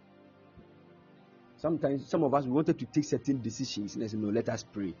prayer. Sometimes, some of us, we wanted to take certain decisions. Let's let us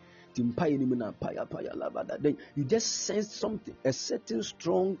pray. Then you just sense something, a certain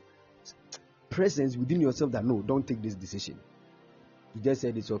strong presence within yourself that no, don't take this decision. You just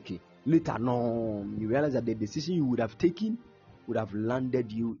said it's okay. Later, no, you realize that the decision you would have taken would have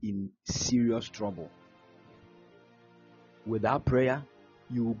landed you in serious trouble. Without prayer,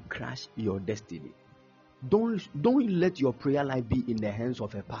 you will crash your destiny. Don't let your prayer life be in the hands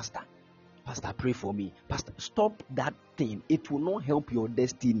of a pastor. Pastor, pray for me. Pastor, stop that thing. It will not help your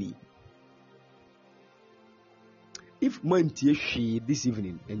destiny. If this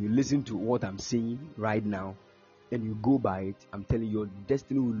evening and you listen to what I'm saying right now and you go by it, I'm telling you, your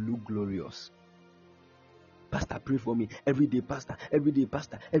destiny will look glorious. Pastor, pray for me. Every day, pastor. Every day,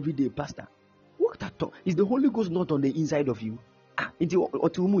 pastor. Every day, pastor. What that talk? Is the Holy Ghost not on the inside of you? That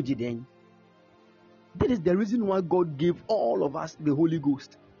is the reason why God gave all of us the Holy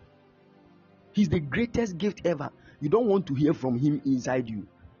Ghost. He's the greatest gift ever. You don't want to hear from him inside you,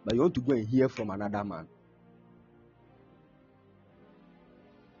 but you want to go and hear from another man.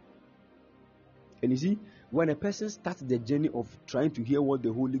 And you see, when a person starts the journey of trying to hear what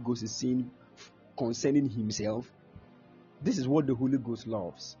the Holy Ghost is saying concerning himself, this is what the Holy Ghost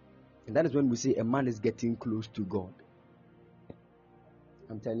loves. And that is when we say a man is getting close to God.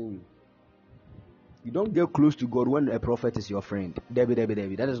 I'm telling you. You don't get close to God when a prophet is your friend. Debbie.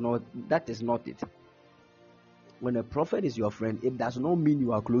 That is not it. When a prophet is your friend, it does not mean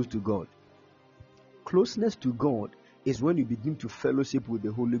you are close to God. Closeness to God is when you begin to fellowship with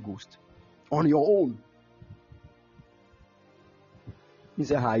the Holy Ghost on your own. He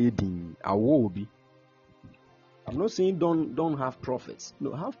said, "How you doing? I will be." I'm not saying don't have prophets.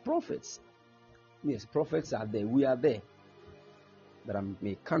 No, have prophets. Yes, prophets are there. We are there. But I'm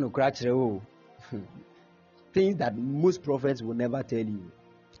a kind of crutch. Things that most prophets will never tell you.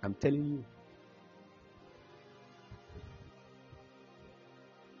 I'm telling you.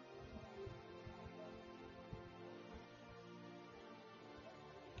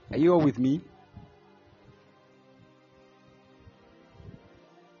 Are you all with me?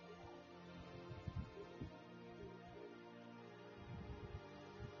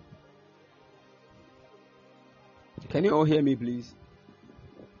 Can you all hear me, please?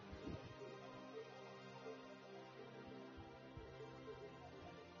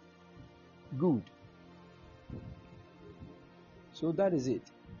 Good. So that is it.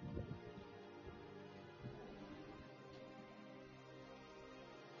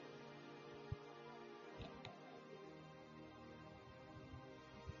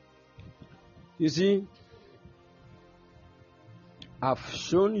 You see, I've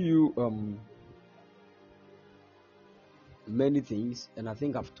shown you many things, and I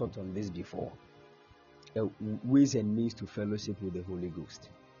think I've taught on this before. Ways and means to fellowship with the Holy Ghost.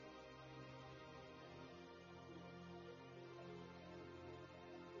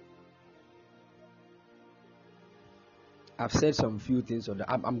 I've said some few things on that.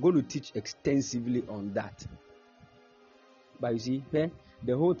 I'm going to teach extensively on that. But you see,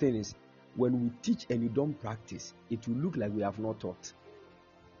 the whole thing is, when we teach and you don't practice, it will look like we have not taught.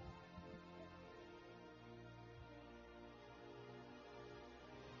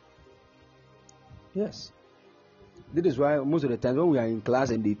 Yes. That is why most of the time when we are in class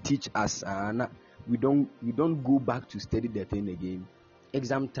and they teach us, we don't go back to study the thing again.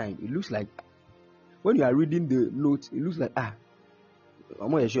 Exam time, it looks like when you are reading the notes, it looks like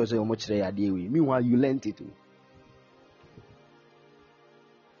I'm not sure how much they are doing. Meanwhile, you learned it.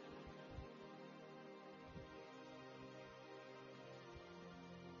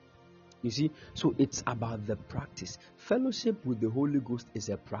 You see, so it's about the practice. Fellowship with the Holy Ghost is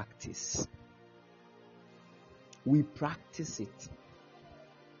a practice. We practice it.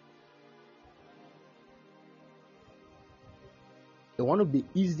 And one of the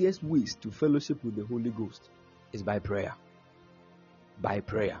easiest ways to fellowship with the Holy Ghost is by prayer. By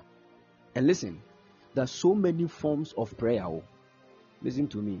prayer. And listen, there are so many forms of prayer. Listen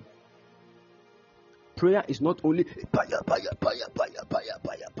to me. Prayer is not only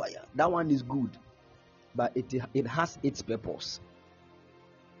that one is good, but it has its purpose.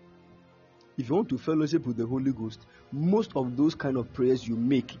 If you want to fellowship with the Holy Ghost, most of those kind of prayers you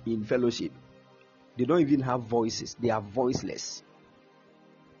make in fellowship, they don't even have voices. They are voiceless.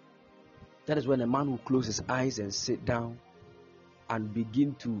 That is when a man will close his eyes and sit down and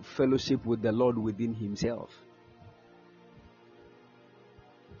begin to fellowship with the Lord within himself.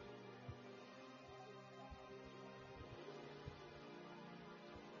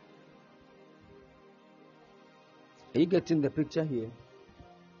 Are you getting the picture here?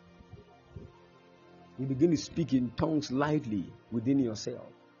 You begin to speak in tongues lightly within yourself.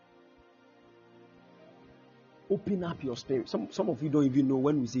 Open up your spirit. Some of you don't even know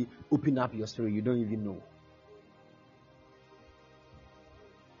when we say open up your spirit, you don't even know.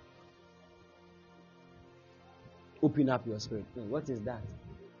 Open up your spirit. What is that?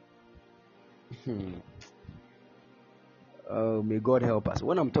 Oh, may God help us.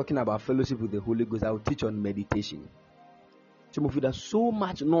 When I'm talking about fellowship with the Holy Ghost, I will teach on meditation. Some of you, there's so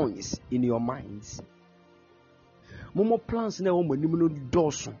much noise in your minds. More plans now,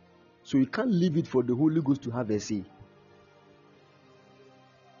 so you can't leave it for the Holy Ghost to have a say.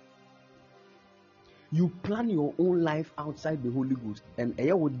 You plan your own life outside the Holy Ghost, and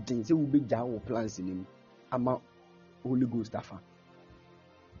I would say we be plans in him. I'm a Holy Ghost after.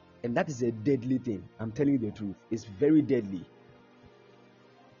 And that is a deadly thing. I'm telling you the truth. It's very deadly.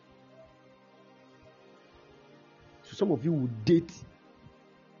 So some of you will date.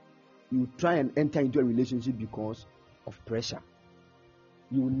 You try and enter into a relationship because of pressure.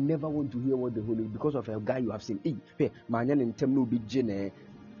 You will never want to hear what the Holy, because of a guy you have seen.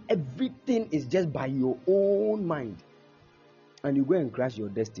 Everything is just by your own mind. And you go and crash your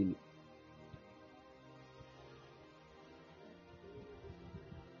destiny.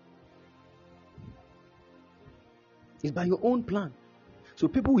 It's by your own plan. So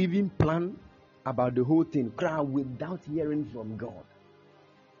people even plan about the whole thing without hearing from God.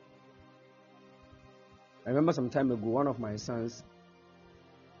 I remember some time ago, one of my sons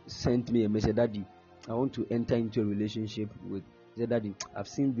sent me a message, Daddy, I want to enter into a relationship with. He said, Daddy, I've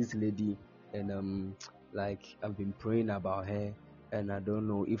seen this lady and I've been praying about her and I don't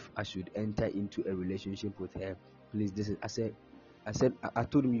know if I should enter into a relationship with her. Please, I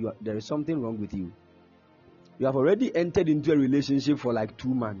told him there is something wrong with you. You have already entered into a relationship for like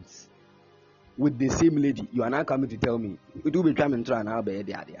 2 months with the same lady. You are now coming to tell me it will be coming through and I'll be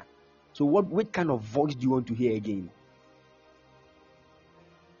there. So what kind of voice do you want to hear again?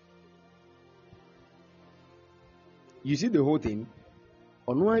 You see the whole thing?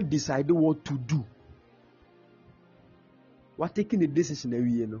 On one decided what to do. What taking the decision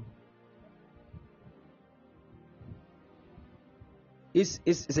every year, It's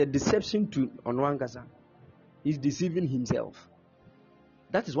a deception to Onwangasa. He's deceiving himself.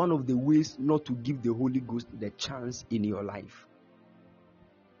 That is one of the ways not to give the Holy Ghost the chance in your life.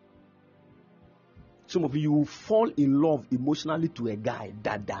 Some of you will fall in love emotionally to a guy,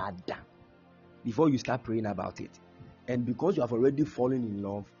 before you start praying about it. And because you have already fallen in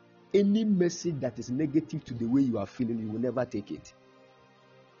love, any message that is negative to the way you are feeling, you will never take it.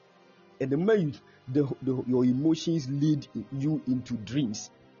 And the moment your emotions lead you into dreams,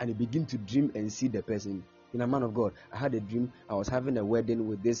 and you begin to dream and see the person, In a man of God, I had a dream. I was having a wedding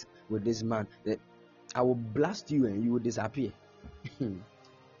with this man. That I will blast you and you will disappear.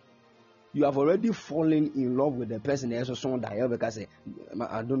 You have already fallen in love with the person. I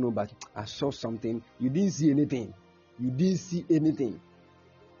don't know, but I saw something. You didn't see anything.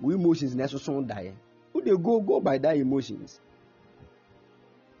 We emotions never so die. Who they go by that emotions?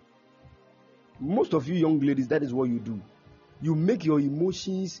 Most of you young ladies, that is what you do. You make your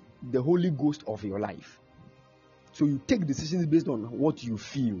emotions the Holy Ghost of your life. So you take decisions based on what you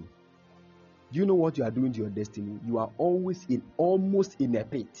feel. Do you know what you are doing to your destiny? You are almost in a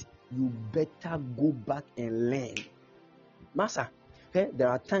pit. You better go back and learn. Master, there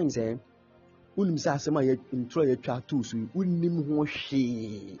are times and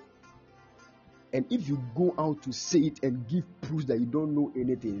if you go out to say it and give proof that you don't know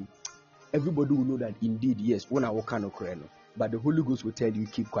anything, everybody will know that indeed, yes, when I walk on a but the Holy Ghost will tell you,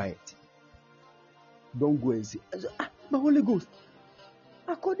 keep quiet. Don't go and say, but Holy Ghost,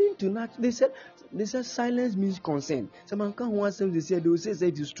 according to that, they said silence means consent. Someone can want them, they will say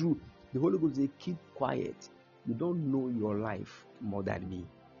it is true. The Holy Ghost say, keep quiet. You don't know your life more than me.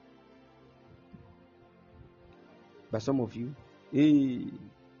 But some of you, you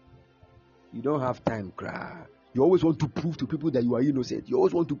don't have time, cry. You always want to prove to people that you are innocent. You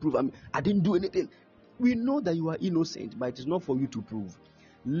always want to prove, I didn't do anything. We know that you are innocent, but it is not for you to prove.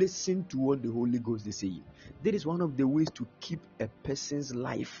 Listen to what the Holy Ghost is saying. That is one of the ways to keep a person's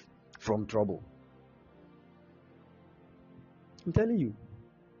life from trouble. I'm telling you.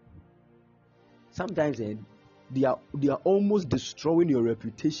 Sometimes they are almost destroying your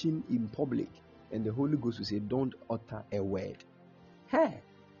reputation in public. And the Holy Ghost will say, don't utter a word. Hey.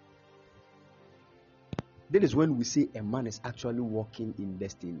 That is when we say a man is actually walking in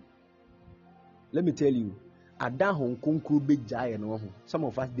destiny. Let me tell you, some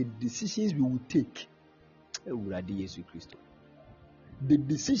of us, the decisions we will take, the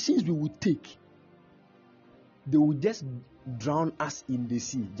decisions we will take, they will just drown us in the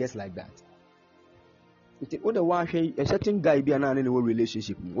sea, just like that. A certain guy be in a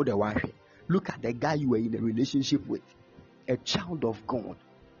relationship. Look at the guy you were in a relationship with, a child of God,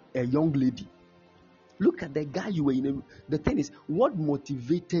 a young lady. Look at the guy you were in. The thing is, what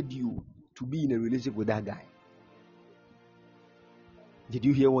motivated you to be in a relationship with that guy? Did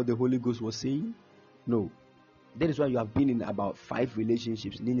you hear what the Holy Ghost was saying? No. That is why you have been in about 5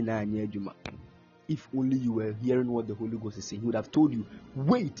 relationships. If only you were hearing what the Holy Ghost is saying, he would have told you,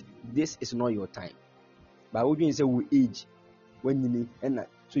 wait, this is not your time. But what you say we age when you need,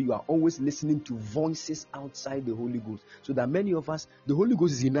 so you are always listening to voices outside the Holy Ghost. So that many of us, the Holy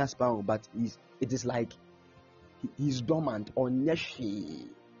Ghost is in us, but it is like he's dormant.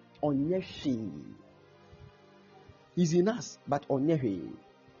 He's in us, but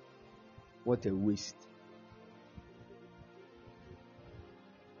what a waste.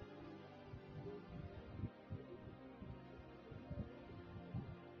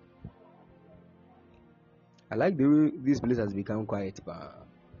 I like the way this place has become quiet, but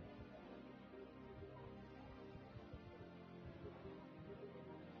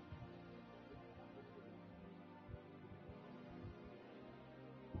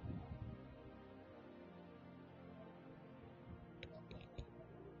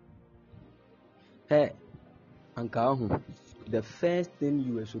hey, Ankahu, the first thing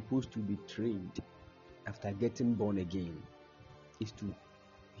you are supposed to be trained after getting born again is to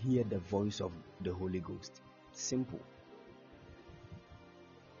hear the voice of the Holy Ghost. Simple.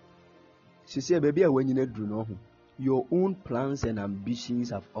 She said, baby, when you know your own plans and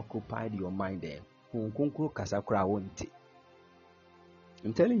ambitions have occupied your mind there. I'm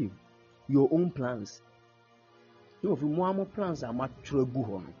telling you, your own plans. Some of your plans are much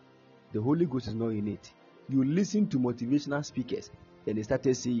trouble. The Holy Ghost is not in it. You listen to motivational speakers, and they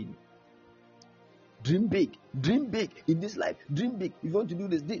started saying, dream big in this life, dream big. If you want to do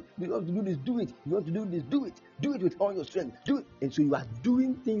this, you want to do this, do it. You want to do this, do it with all your strength, do it. And so you are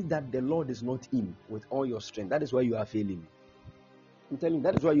doing things that the Lord is not in with all your strength. That is why you are failing. I'm telling you,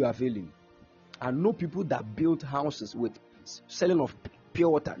 that is why you are failing. I know people that built houses with selling of pure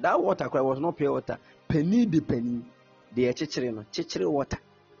water. That water was not pure water. Penny, they are chichiri water.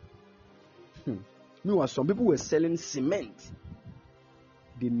 Meanwhile, some people were selling cement.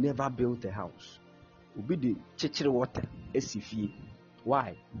 They never built a house. Be the chichiri water, SCFE.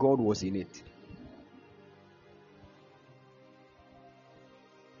 Why? God was in it.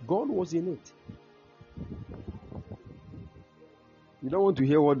 God was in it. You don't want to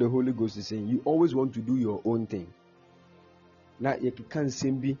hear what the Holy Ghost is saying. You always want to do your own thing. Now, you can't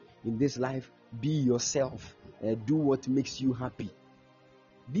simply in this life be yourself. Do what makes you happy.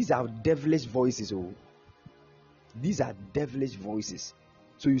 These are devilish voices. Oh, These are devilish voices.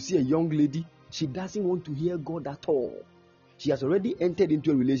 So you see a young lady, she doesn't want to hear God at all. She has already entered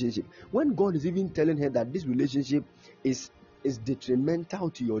into a relationship. When God is even telling her that this relationship is detrimental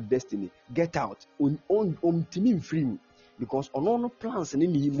to your destiny, get out. Free. Because on all plans and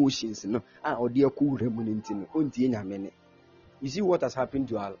emotions, you see what has happened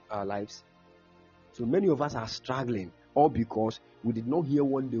to our lives? So many of us are struggling, all because we did not hear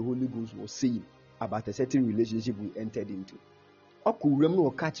what the Holy Ghost was saying about a certain relationship we entered into.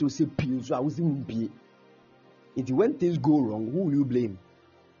 When things go wrong, who will you blame?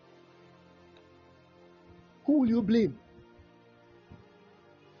 Who will you blame?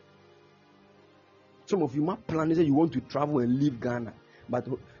 Some of you might plan that you want to travel and leave Ghana, but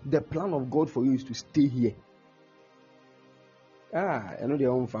the plan of God for you is to stay here. I know they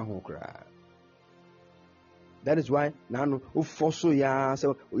own fan. That is why now so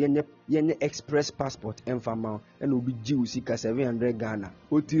yenye express passport and fama and will be due 700 Ghana.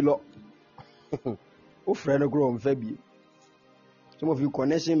 Otilo friend grow on February. Some of you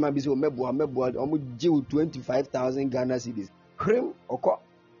connection might be so mebo almost due 25,000 Ghana cedis. Hrim or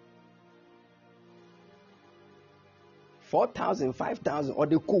 4,000, 5,000 or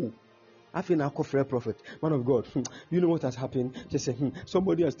the cool. I feel now call for a prophet, man of God. You know what has happened? Just say,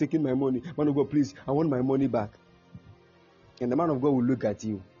 somebody has taken my money. Man of God, please, I want my money back. And the man of God will look at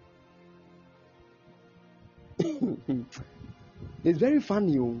you. It's very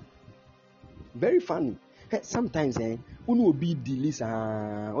funny, very funny. Sometimes, you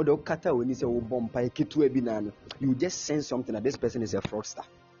just sense something that this person is a fraudster.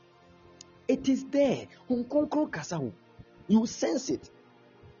 It is there. You sense it.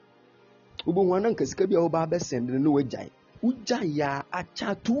 Ujaya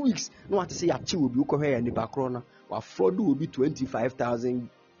acha 2 weeks. No, what to say achi will be here in the background. Or fraud will be 25,000.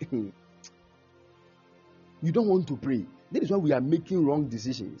 You don't want to pray. That is why we are making wrong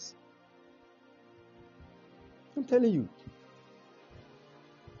decisions. I'm telling you.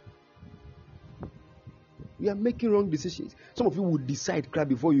 We are making wrong decisions. Some of you will decide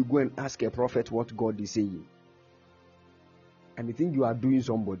before you go and ask a prophet what God is saying. And you think you are doing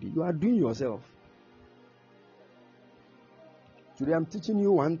somebody. You are doing yourself. Today I'm teaching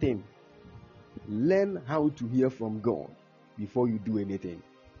you one thing. Learn how to hear from God before you do anything.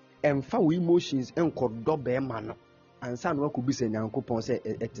 And for emotions and man. And some could be saying at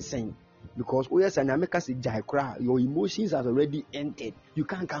the same. Because your emotions have already entered. You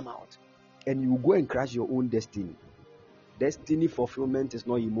can't come out. And you go and crash your own destiny. Destiny fulfillment is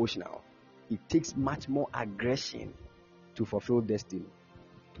not emotional. It takes much more aggression to fulfill destiny.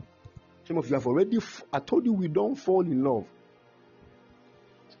 Some of you have already, I told you we don't fall in love.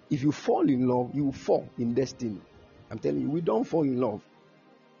 If you fall in love, you will fall in destiny. I'm telling you, we don't fall in love.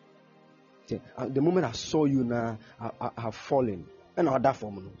 The moment I saw you now, I have fallen. And other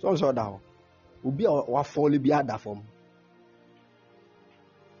form. So also that will be our fall be other form.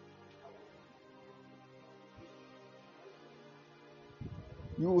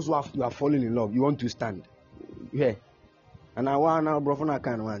 You also you are falling in love. You want to stand. Yeah. And I want now, bro, I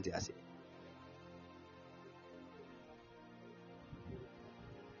can't want to say.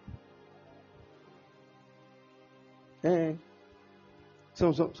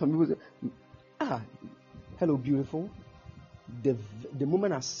 Some people say, hello, beautiful. The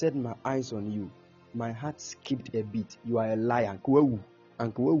moment I set my eyes on you, my heart skipped a beat. You are a liar. Do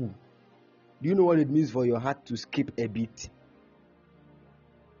you know what it means for your heart to skip a beat?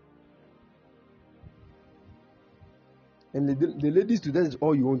 And the ladies to that is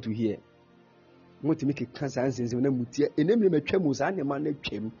all you want to hear. You want to make a cancer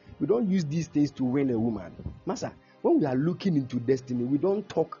we don't use these things to win a woman. Master, when we are looking into destiny, we don't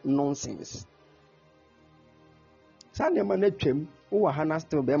talk nonsense. Sunday man chem who hana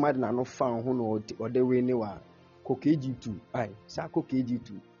still be mad na no fan ho or the way ni wa KG2 ai sa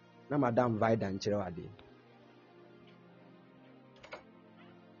KG2 na madam Vida nkyere wade.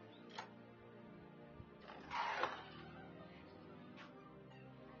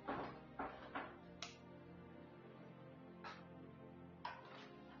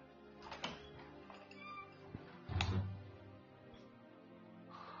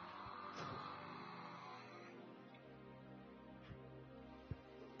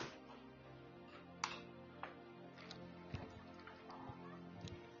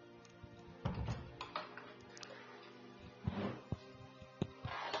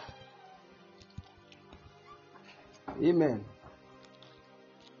 Amen.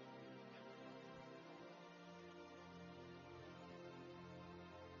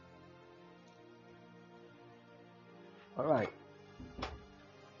 All right.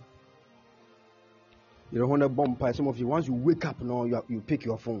 You don't want to bump. Some of you, once you wake up now, you pick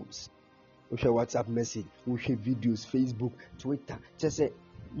your phones. You share WhatsApp message, you share videos, Facebook, Twitter. Just say,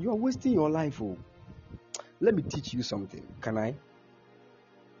 you are wasting your life. Oh, let me teach you something. Can I?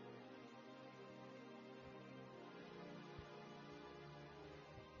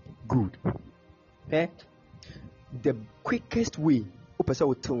 Good. Eh? The quickest way,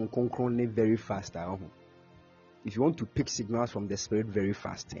 very fast. If you want to pick signals from the spirit very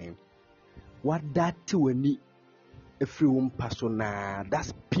fast, what that to any everyone persona,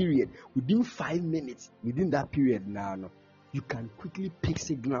 that's period. Within 5 minutes, within that period now, you can quickly pick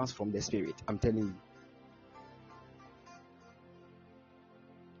signals from the spirit. I'm telling you.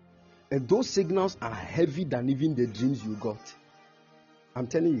 And those signals are heavy than even the dreams you got. I'm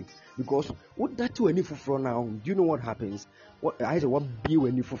telling you. Because what that to any for now, do you know what happens? What I say what be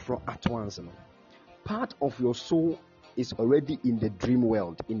when you for at once? Part of your soul is already in the dream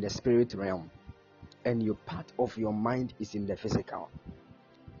world, in the spirit realm, and your part of your mind is in the physical.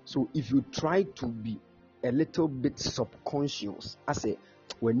 So if you try to be a little bit subconscious, as a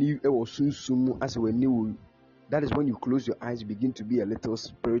when you as when you, that is when you close your eyes, you begin to be a little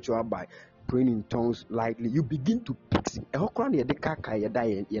spiritual by praying in tongues lightly. You begin to pick.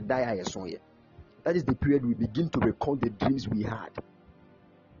 That is the period we begin to recall the dreams we had.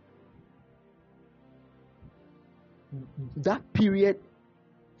 That period,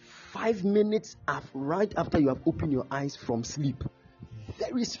 5 minutes right after you have opened your eyes from sleep,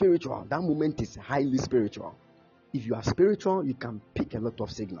 very spiritual. That moment is highly spiritual. If you are spiritual, you can pick a lot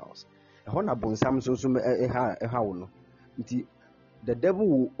of signals. The devil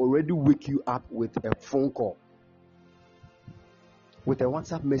will already wake you up with a phone call, with a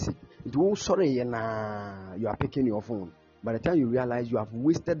WhatsApp message. It will sorry, you are picking your phone. By the time you realize you have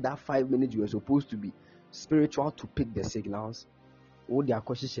wasted that 5 minutes you were supposed to be spiritual to pick the signals, all the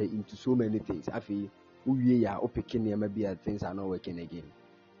questions into so many things. I feel we are picking maybe things are not working again.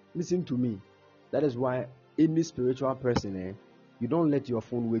 Listen to me. That is why any spiritual person, you don't let your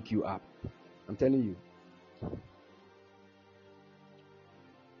phone wake you up. I'm telling you.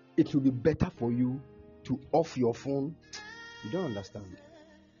 It will be better for you to off your phone. You don't understand.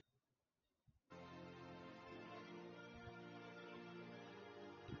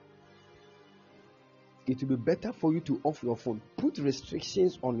 It will be better for you to off your phone. Put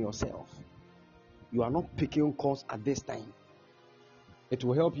restrictions on yourself. You are not picking calls at this time. It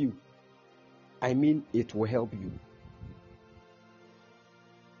will help you. I mean, it will help you.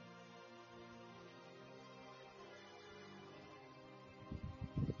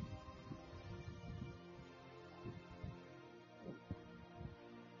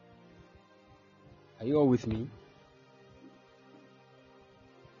 Are you all with me?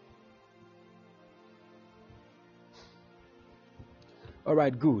 All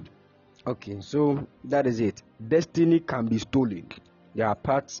right, good. Okay, so that is it. Destiny can be stolen. There are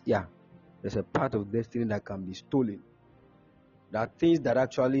parts, there's a part of destiny that can be stolen. There are things that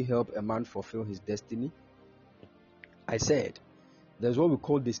actually help a man fulfill his destiny. I said, there's what we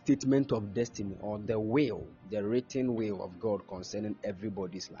call the statement of destiny, or the will, the written will of God concerning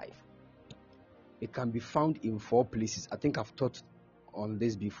everybody's life. It can be found in 4 places. I think I've taught on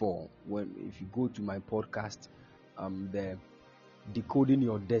this before. If you go to my podcast, the Decoding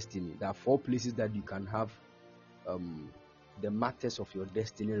Your Destiny, there are 4 places that you can have the matters of your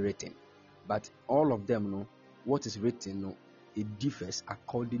destiny written. But all of them, what is written, it differs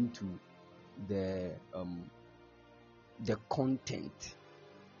according to the content.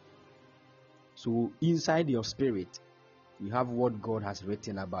 So inside your spirit, you have what God has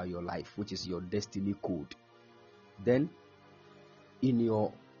written about your life, which is your destiny code. Then in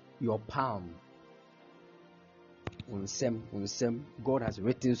your palm, God has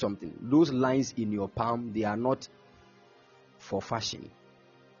written something. Those lines in your palm, they are not for fashion.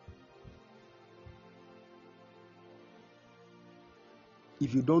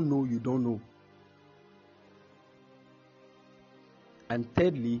 If you don't know, you don't know. And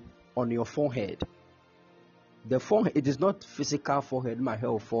thirdly, on your forehead. The forehead, it is not physical forehead, my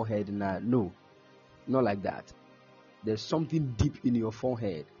hair forehead, no, not like that. There's something deep in your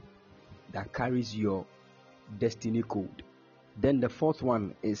forehead that carries your destiny code. Then the 4th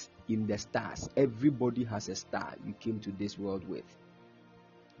one is in the stars. Everybody has a star you came to this world with.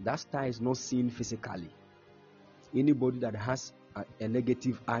 That star is not seen physically. Anybody that has a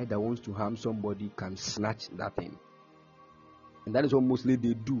negative eye that wants to harm somebody can snatch that thing. And that is what mostly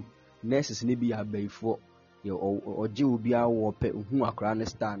they do. Nurses need be before or will be our who are crown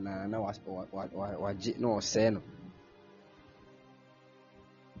star now no say no.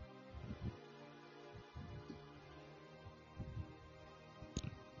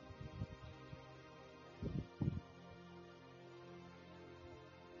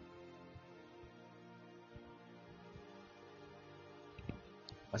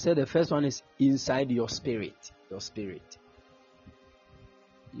 I said the first one is inside your spirit. Your spirit.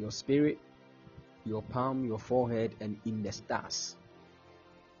 Your spirit, your palm, your forehead, and in the stars.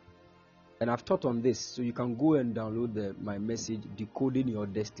 And I've taught on this, so you can go and download my message, Decoding Your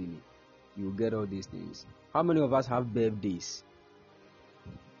Destiny. You'll get all these things. How many of us have birthdays?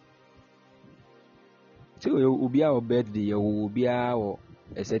 So it will be our birthday, it will be our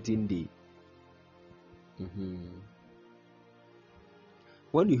a certain day.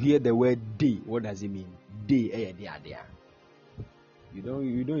 When you hear the word day, what does it mean? Day, there. You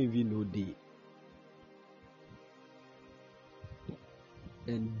don't even know day.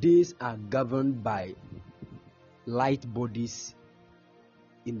 And days are governed by light bodies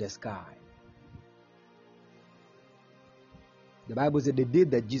in the sky. The Bible said the day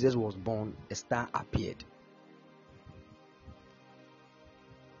that Jesus was born, a star appeared.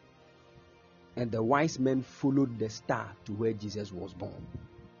 And the wise men followed the star to where Jesus was born.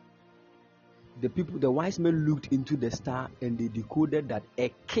 The wise men looked into the star and they decoded that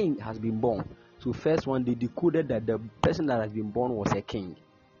a king has been born. So first one, they decoded that the person that has been born was a king.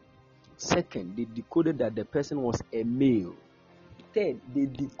 Second, they decoded that the person was a male. Third, they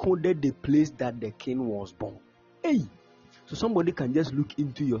decoded the place that the king was born. Hey! So somebody can just look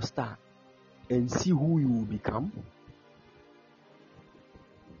into your star and see who you will become,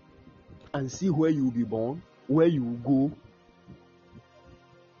 and see where you will be born, where you will go.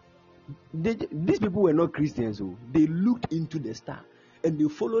 These people were not Christians, so they looked into the star and they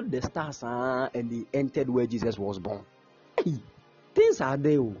followed the stars and they entered where Jesus was born. Hey, things are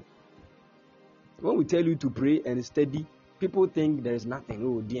there. When we tell you to pray and study, people think there is nothing.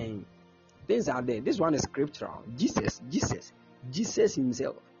 Oh, dear. Things are there. This one is scriptural. Jesus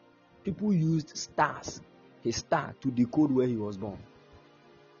himself. People used stars, his star, to decode where he was born.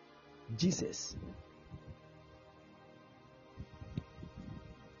 Jesus.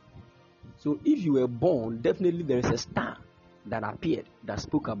 So if you were born, definitely there is a star that appeared that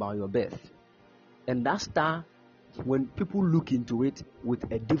spoke about your birth. And that star, when people look into it with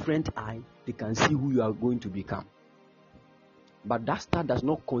a different eye, they can see who you are going to become. But that star does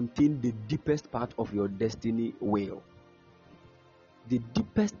not contain the deepest part of your destiny will. The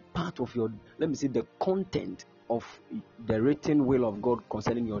deepest part of your, the content of the written will of God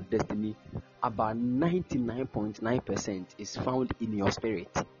concerning your destiny, about 99.9% is found in your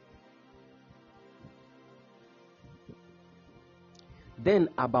spirit. Then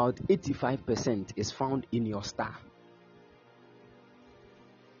about 85% is found in your star.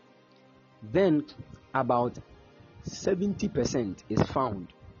 Then about 70% is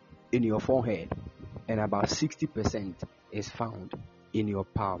found in your forehead, and about 60% is found in your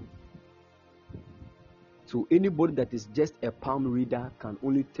palm. So anybody that is just a palm reader can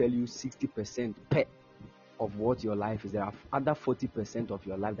only tell you 60% of what your life is. There are other 40% of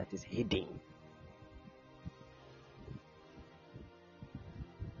your life that is hidden.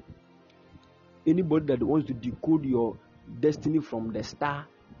 Anybody that wants to decode your destiny from the star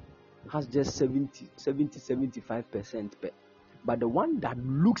has just 75%. But the one that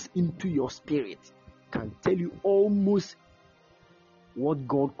looks into your spirit can tell you almost what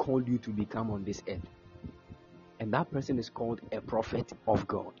God called you to become on this earth. And that person is called a prophet of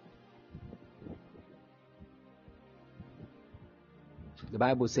God. The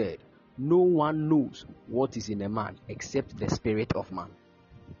Bible said, no one knows what is in a man except the spirit of man.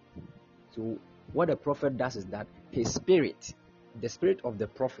 So what a prophet does is that his spirit, the spirit of the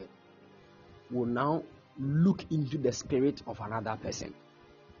prophet, will now look into the spirit of another person.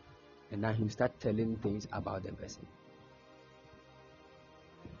 And now he'll start telling things about the person.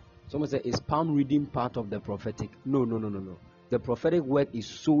 Someone said, is palm reading part of the prophetic? No. The prophetic word is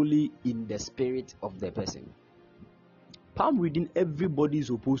solely in the spirit of the person. Palm reading, everybody is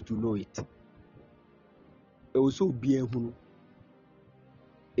supposed to know it. Also,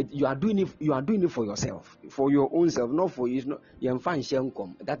 you are doing it for yourself, for your own self, not for you.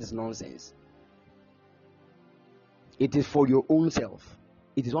 That is nonsense. It is for your own self.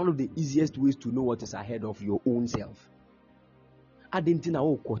 It is one of the easiest ways to know what is ahead of your own self. The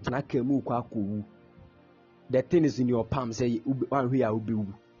thing is in your palm. Say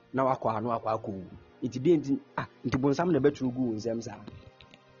now it didn't into bonsam never true go in Zemsa.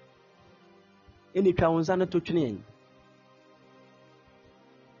 Any Kawanzana to train.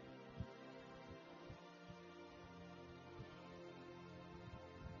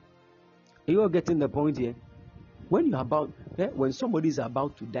 You are getting the point here. When somebody is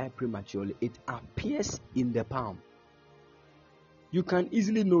about to die prematurely, it appears in the palm. You can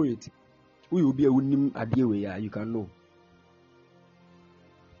easily know it. Who will be a winning idea? You can know.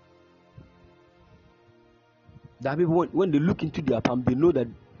 That people, when they look into their palm, they know that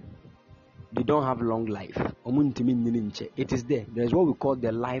they don't have long life. It is there. There's what we call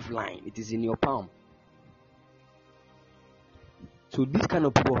the lifeline. It is in your palm. So this kind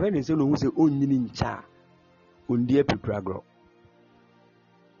of people, when they say no, who say oh ninincha, undia pipragro.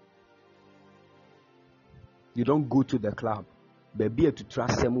 You don't go to the club. Baby to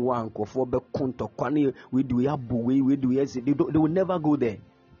trust someone for be konto kwani we do we do yes. They will never go there.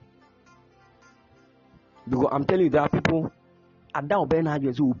 Because I'm telling you, there are people. That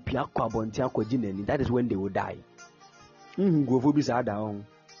is when they will die.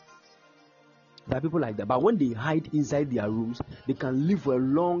 There are people like that. But when they hide inside their rooms, they can live for a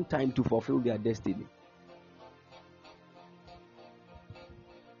long time to fulfill their destiny.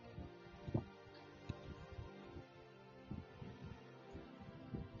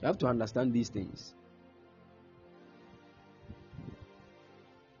 You have to understand these things.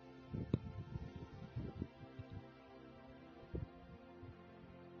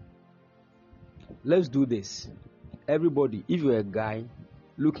 Let's do this. Everybody, if you're a guy,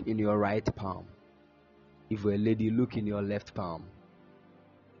 look in your right palm. If you're a lady, look in your left palm.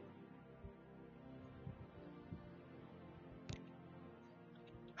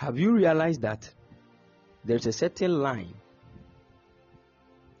 Have you realized that there's a certain line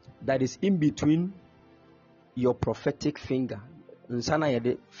that is in between your prophetic finger and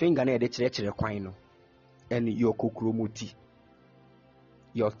your kokromoti,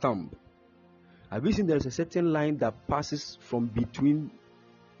 your thumb? Have you seen there's a certain line that passes from between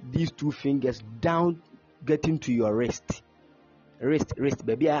these two fingers down, getting to your wrist? Wrist.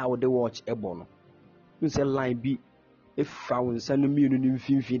 Baby, I would watch a bono. You say line be if found send me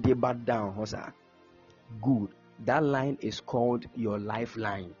back down. Good. That line is called your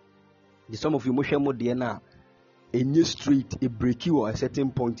lifeline. The some of you motion more DNA in your street, a break you or a certain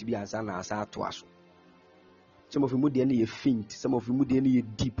point to be as an asa to us. Some of you mood DNA faint, some of you mood DNA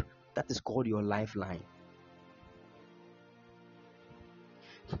deep. That is called your lifeline.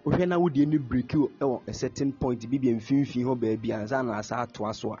 When I would break you at a certain point, baby, and baby,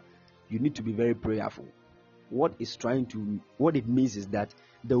 you need to be very prayerful. What it means is that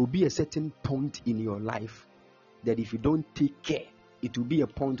there will be a certain point in your life that if you don't take care, it will be a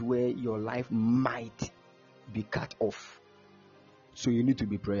point where your life might be cut off. So you need to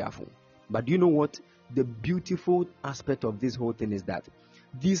be prayerful. But do you know what? The beautiful aspect of this whole thing is that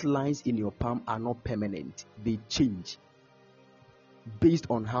these lines in your palm are not permanent. They change based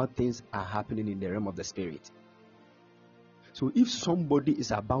on how things are happening in the realm of the spirit. So if somebody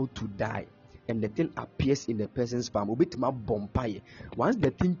is about to die and the thing appears in the person's palm, once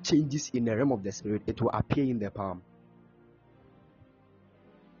the thing changes in the realm of the spirit, it will appear in the palm.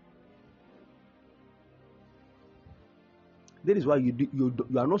 That is why you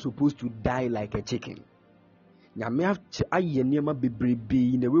are not supposed to die like a chicken. You may have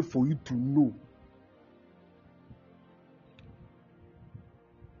in a way for you to know.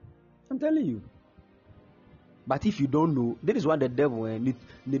 I'm telling you. But if you don't know, that is what the devil and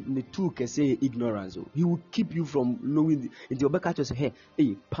the two can say ignorance. He will keep you from knowing. Into your back say,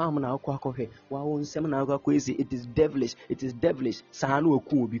 hey, palm now hey, wow, it is devilish. It is devilish. Sahanu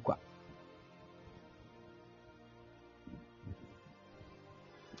oku obikwa.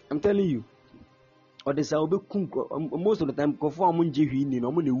 I'm telling you. Or the most of the time,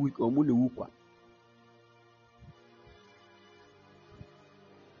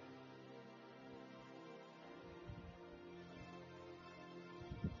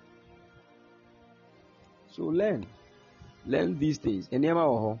 so learn these things.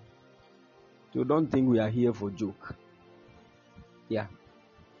 So don't think we are here for joke. Yeah.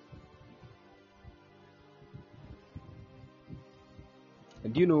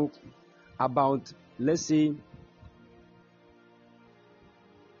 And you know about, let's say,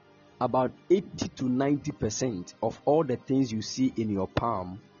 about 80 to 90% of all the things you see in your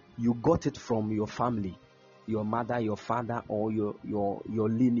palm, you got it from your family, your mother, your father, or your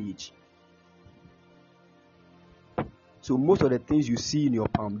lineage. So most of the things you see in your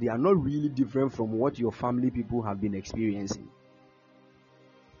palm, they are not really different from what your family people have been experiencing.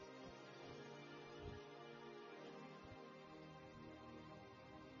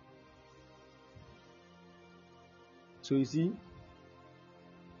 So you see,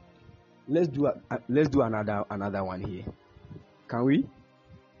 let's do another one here. Can we?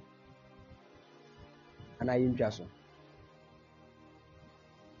 And I am just.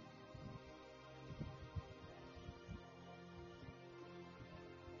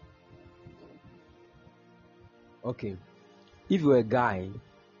 Okay. If you're a guy,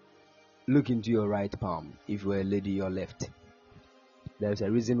 look into your right palm. If you're a lady, your left. There's a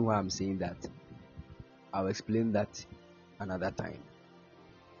reason why I'm saying that. I'll explain that another time.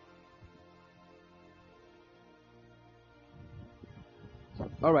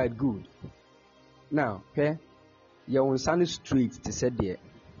 All right, good. Now, okay, your son is straight to say there,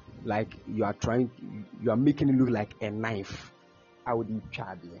 like you are making it look like a knife. I would eat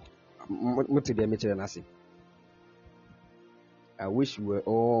chad there. I wish we were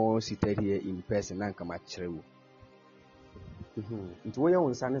all seated here in person and come at you. It's where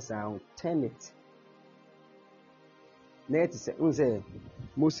your son sound, turn it. Net say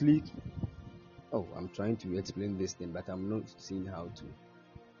mostly. Oh, I'm trying to explain this thing, but I'm not seeing how to.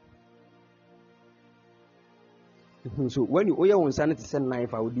 So when you oya on sanity send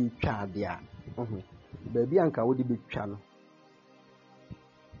knife, I would be chad there. Baby anka would be channel.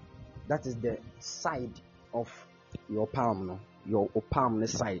 That is the side of your palm, no? Your palm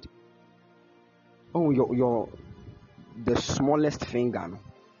side. Oh, your the smallest finger, no?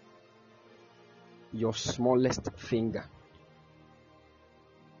 Your smallest finger.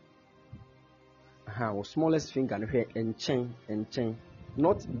 Or smallest finger and chain.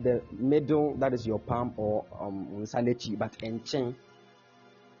 Not the middle, that is your palm or sanity, but and chain.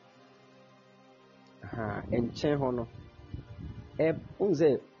 And chain hono.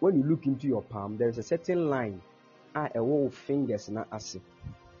 When you look into your palm, there is a certain line. A whole fingers na ase.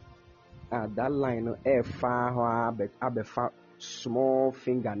 That line far far small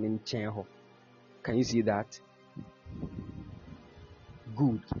finger in chain ho. Can you see that?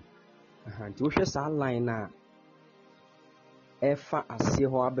 Good. To show that line na far ase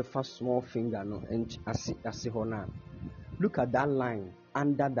ho abefa small finger no and ase ho na. Look at that line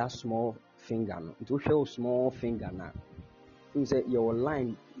under that small finger no. To show small finger na. You say your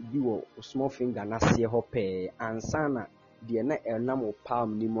line be small finger na see ho pe ansana de na enam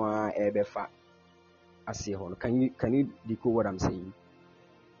palm ni mo ebefa ase ho. Can you decode what I'm saying?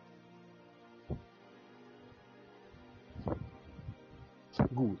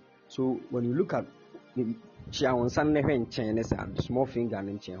 Good. So when you look at the small finger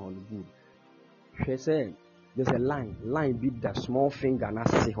and good. She said there's a line be the small finger na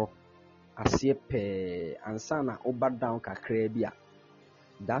see ho. Ase pe ansana oba down kakra bia.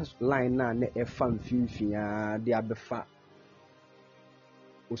 That line na efa mfimfia de abefa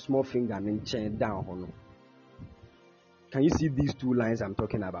o small finger and chain down ho no. Can you see these two lines I'm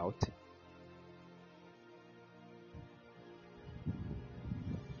talking about?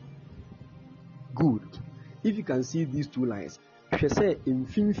 Good. If you can see these two lines, she say in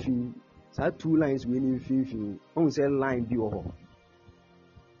finfin, so two lines meaning finfin. On say line be over.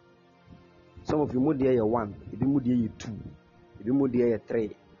 Some of you more there 1, if you more there 2, if you more there 3.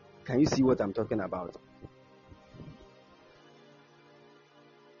 Can you see what I'm talking about?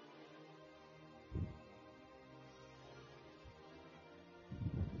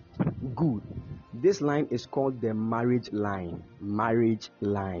 Good. This line is called the marriage line. Marriage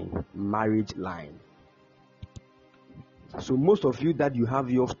line. Marriage line. So most of you that you have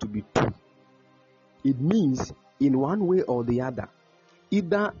yours to be 2. It means in one way or the other,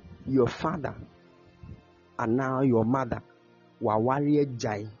 either your father and now your mother were warrior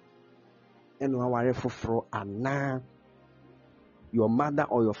jai and warrior fufro, and now your mother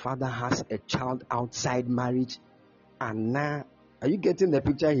or your father has a child outside marriage, and now are you getting the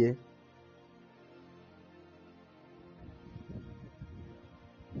picture here?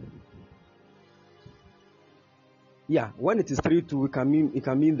 Yeah, when it is 3-2, it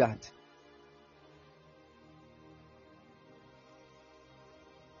can mean that.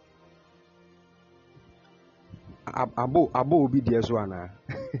 Abo will be the one.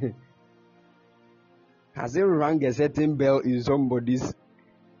 Has it rang a certain bell in somebody's?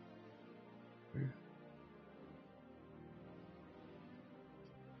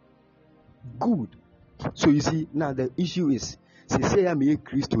 Good. So you see, now the issue is, say I'm a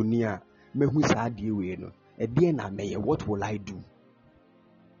Christian, what will I do?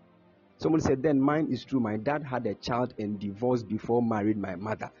 Someone said, then mine is true. My dad had a child and divorced before married my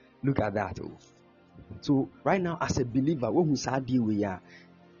mother. Look at that. So right now, as a believer, what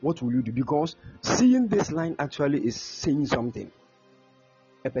will you do? Because seeing this line actually is saying something.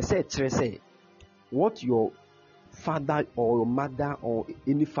 What your father or your mother or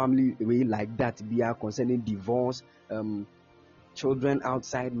any family way like that be concerning divorce, children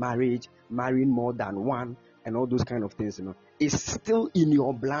outside marriage, marrying more than one, and all those kind of things, is still in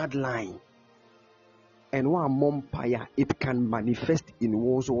your bloodline. And one vampire, it can manifest in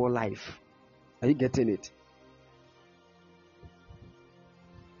one's whole life. Are you getting it?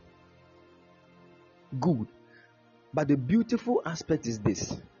 Good. But the beautiful aspect is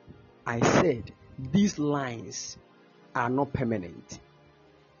this. I said these lines are not permanent.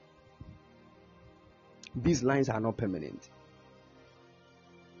 These lines are not permanent.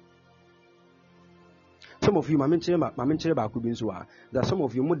 some of you, that some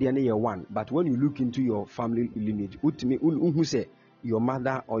of you more than one, but when you look into your family lineage, who say your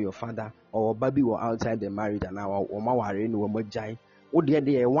mother or your father or baby were outside the marriage and now or mawari no mojai, oh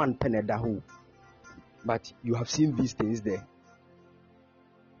dear one penadahu. But you have seen these things there.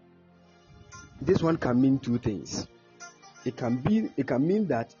 This one can mean two things. It can mean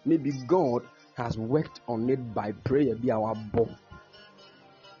that maybe God has worked on it by prayer, be our bow.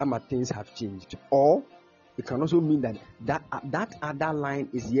 And things have changed. Or it can also mean that other line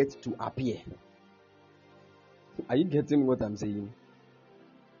is yet to appear. Are you getting what I'm saying?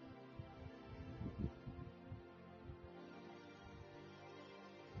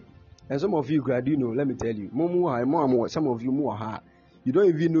 And some of you, let me tell you, some of you, you don't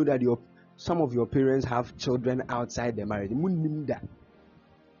even know that some of your parents have children outside the marriage.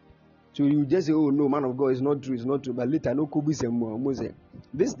 So you just say, oh no, man of God, it's not true. But later, no,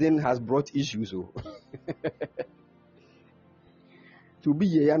 this thing has brought issues. To be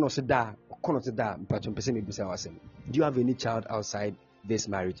here, do you have any child outside this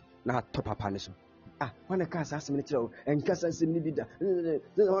marriage? Now, top up when a cast has many children and cast has many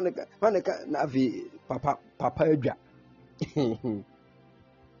papa.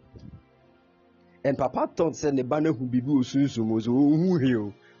 And papa thought said the banner who be soon was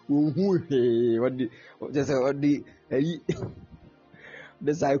who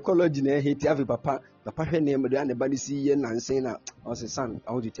the psychology ne hate have papa name and body see and saying I was a son.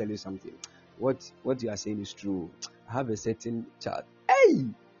 I want to tell you something. What you are saying is true. I have a certain child. Hey,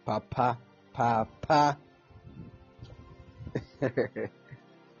 papa.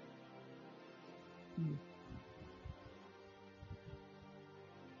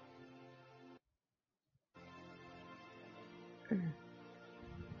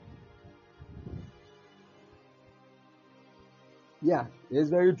 Yeah, it's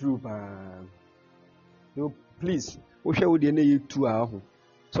very true. So please,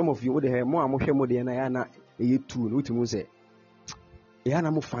 some of you would have more than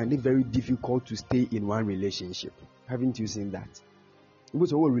I find it very difficult to stay in one relationship. Haven't you seen that? It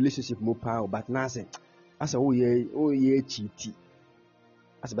was a whole relationship more power, but now say, as a cheat.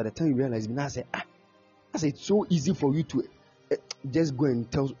 As by the time you realize, now say, it's so easy for you to just go and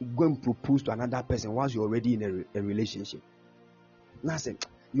propose to another person once you're already in a relationship. Now say,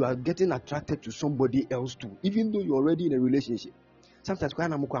 you are getting attracted to somebody else too, even though you're already in a relationship. Sometimes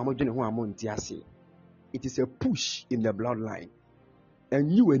it is a push in the bloodline. And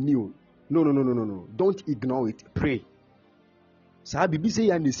you no. Don't ignore it. Pray. Sa bibi say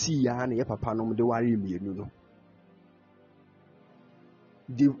ya ne see ya na ye papa no de ware mienu no.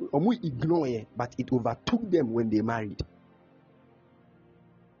 They ignore it, but it overtook them when they married.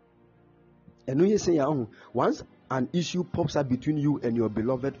 And you say once an issue pops up between you and your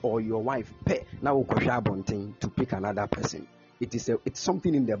beloved or your wife, now to pick another person. It's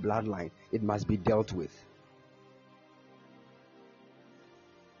something in the bloodline. It must be dealt with.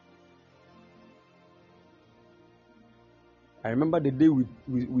 I remember the day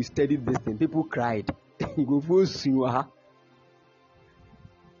we studied this thing. People cried. That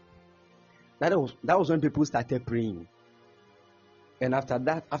was when people started praying. And after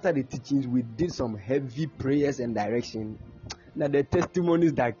that, after the teachings, we did some heavy prayers and direction. Now the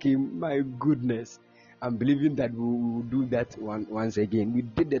testimonies that came, my goodness, I'm believing that we will do that once again. We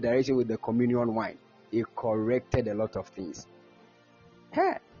did the direction with the communion wine. It corrected a lot of things.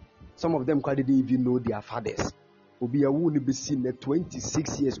 Hey, some of them didn't even know their fathers. Obi a would be seen at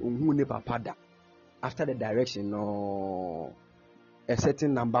 26 years after the direction or a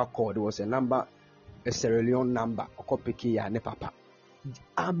certain number called. There was a number, a Sierra Leone number, ne papa.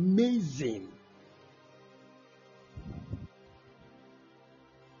 Amazing.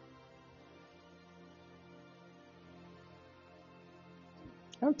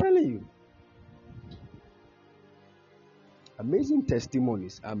 I'm telling you. Amazing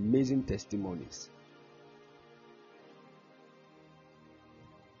testimonies.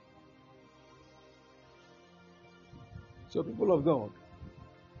 So, people of God.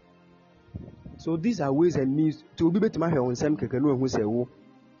 So these are ways and means to be able to marry on some kekeno who say, "Oh,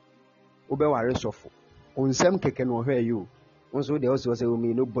 obeware sofo." On some kekeno hear you. Also, they also say,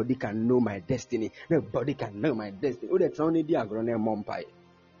 "Me, nobody can know my destiny. Nobody can know my destiny." Oh, that's only the agrone mompai.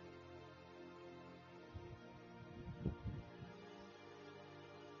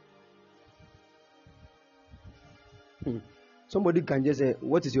 Somebody can just say,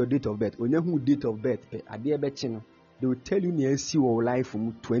 "What is your date of birth?" When you date of birth, they will tell you near see your life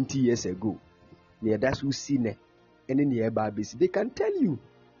from 20 years ago. Near that's who seen it, and then near babies. They can tell you,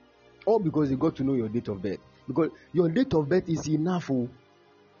 all because they got to know your date of birth. Because your date of birth is enough.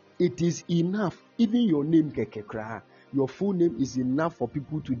 it is enough. Even your name, Kekekra, your full name is enough for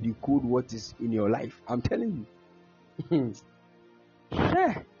people to decode what is in your life. I'm telling you.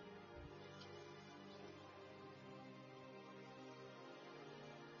 Sure.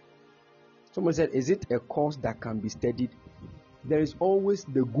 Someone said, is it a course that can be studied? There is always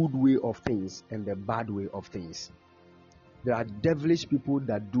the good way of things and the bad way of things. There are devilish people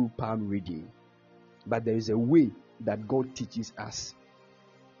that do palm reading, but there is a way that God teaches us.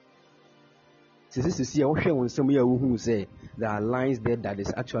 There are lines there that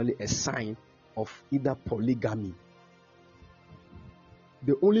is actually a sign of either polygamy.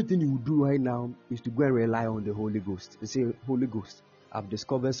 The only thing you do right now is to go and rely on the Holy Ghost. You say, Holy Ghost, I've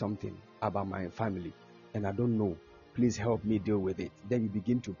discovered something about my family and I don't know. Please help me deal with it. Then you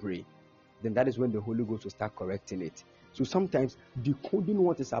begin to pray. Then that is when the Holy Ghost will start correcting it. So sometimes decoding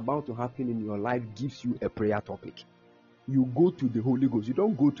what is about to happen in your life gives you a prayer topic. You go to the Holy Ghost. You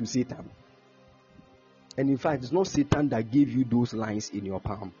don't go to Satan. And in fact, it's not Satan that gave you those lines in your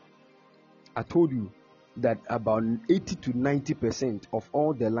palm. I told you that about 80 to 90% of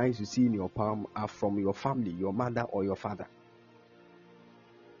all the lines you see in your palm are from your family, your mother or your father.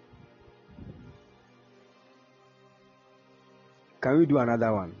 Can we do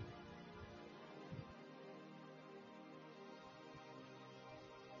another one?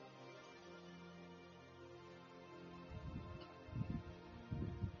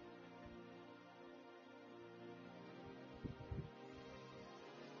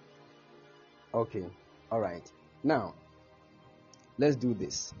 Okay, all right. Now, let's do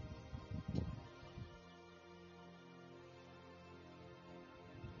this.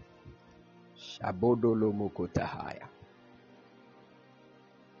 Shabodolo Mokotahaya.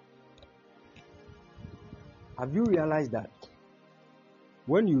 Have you realized that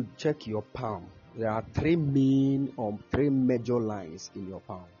when you check your palm, there are three major lines in your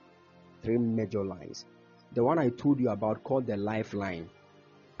palm? Three major lines. The one I told you about called the lifeline.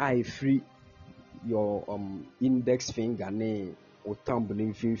 I free your index finger or thumb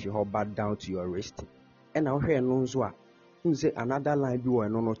back down to your wrist. And now here you say another line be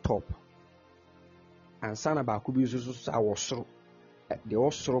on top. And son about could be so the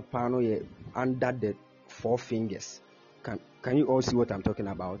also panel under the 4 fingers. Can you all see what I'm talking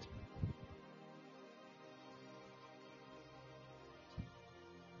about?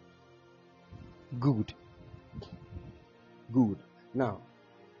 Good. Now,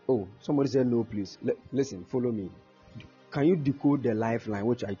 somebody said no, please. Listen, follow me. Can you decode the lifeline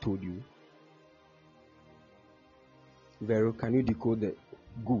which I told you? Vero, can you decode the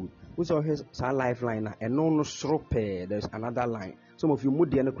good? What's our lifeline? And no stroke. There's another line. Some of you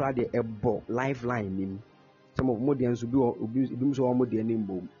modian crowd a lifeline. Some of modians will be so modian in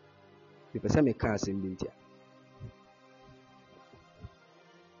boom. The person can't send in here.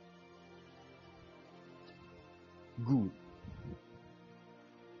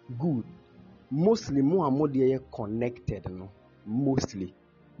 Good. Mostly more and more they are connected, no. Mostly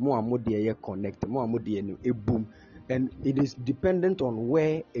more and more they are connected. More and more they are a boom, and it is dependent on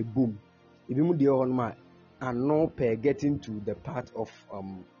where a boom. If you move on my and no per getting to the part of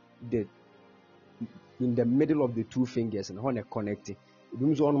the in the middle of the 2 fingers and how they connecting. If you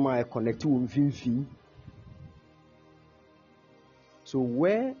move on my connecting with so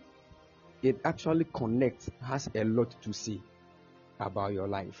where it actually connects has a lot to say about your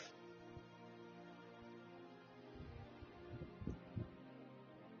life.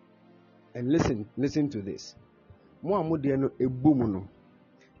 And listen to this.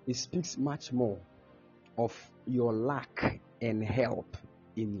 It speaks much more of your lack and help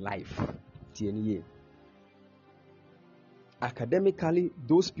in life. Academically,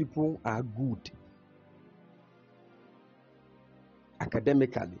 those people are good.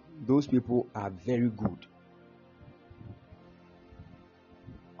 Academically, those people are very good.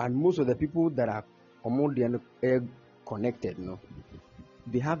 And most of the people that are connected,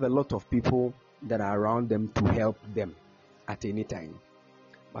 they have a lot of people that are around them to help them at any time.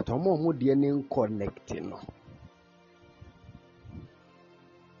 But connecting.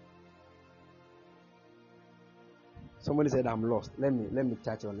 Somebody said I'm lost. Let me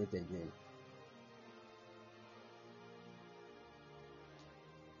touch on it again.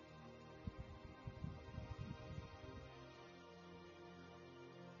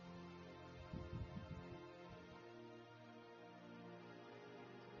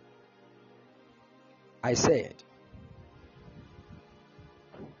 I said,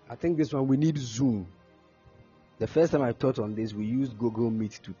 I think this one we need Zoom. The first time I taught on this, we used Google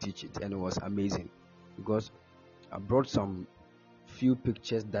Meet to teach it, and it was amazing because I brought some few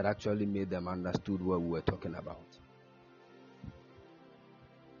pictures that actually made them understood what we were talking about.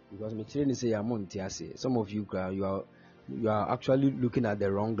 Because me training say I'm on TSA. Some of you are actually looking at the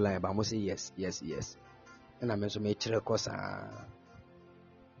wrong line, but I'm gonna say yes, yes, yes. And I'm also me cause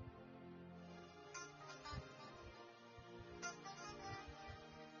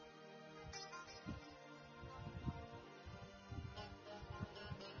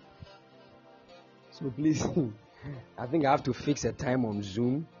so please I think I have to fix a time on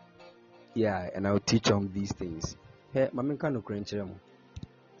Zoom. Yeah, and I'll teach on these things. Hey, Mama can crunch them.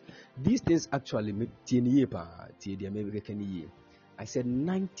 These things actually make I said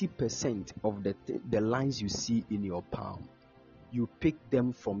 90% of the lines you see in your palm, you pick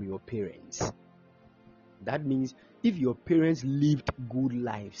them from your parents. That means if your parents lived good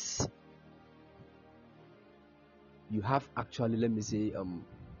lives, you have actually, let me say,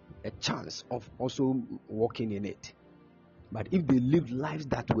 a chance of also walking in it. But if they lived lives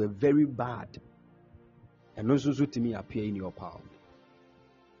that were very bad, and also to me appear in your palm.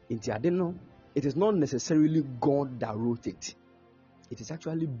 It is not necessarily God that wrote it. It is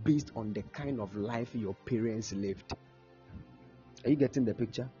actually based on the kind of life your parents lived. Are you getting the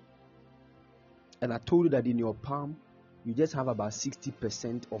picture? And I told you that in your palm, you just have about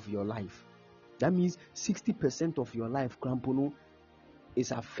 60% of your life. That means 60% of your life, Krampono,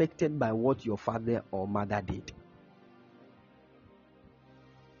 is affected by what your father or mother did.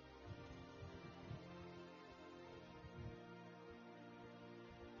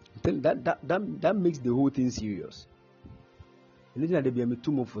 That makes the whole thing serious. Don't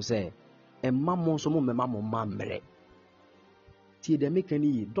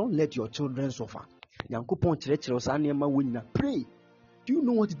let your children suffer. Pray. Do you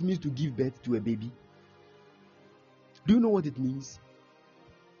know what it means to give birth to a baby? Do you know what it means?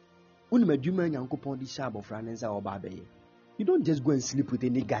 You don't just go and sleep with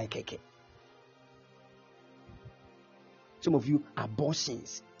any guy. Some of you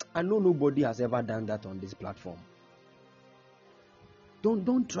abortions. I know nobody has ever done that on this platform.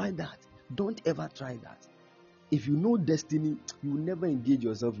 Don't try that. Don't ever try that. If you know destiny, you will never engage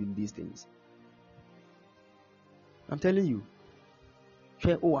yourself in these things. I'm telling you.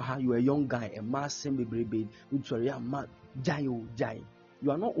 You are a young guy, a mass baby, you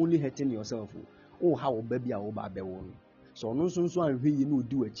are not only hurting yourself. Oh, how baby so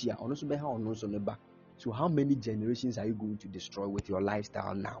do it here. So how many generations are you going to destroy with your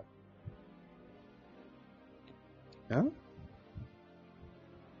lifestyle now? Huh?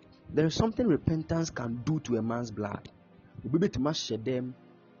 There is something repentance can do to a man's blood.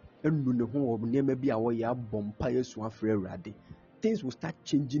 Things will start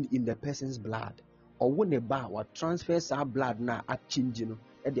changing in the person's blood. Or when the bar or transfers our blood now at changing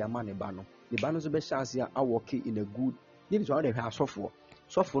at the amount of the banners of the are working in a good. This is what they have suffered.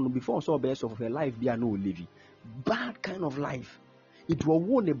 Suffer before so best of her life be no living. Bad kind of life. It will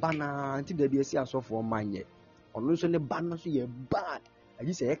won a banner until the BSC suffer mine yet. On also the banner so ye bad. I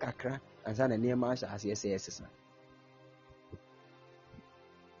just say a kakra and son a near mash as yes.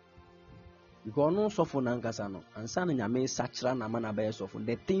 Because no suffer nankasano and son and yame sachra namana bear suffer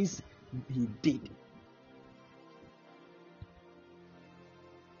the things he did.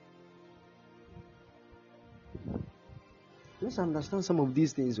 Let's understand some of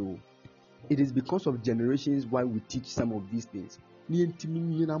these things. Oh, it is because of generations why we teach some of these things. I'm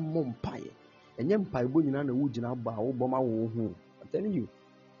telling you,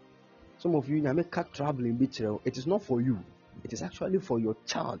 some of you may cut traveling betrayal. It is not for you. It is actually for your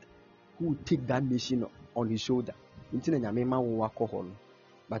child who will take that nation on his shoulder. But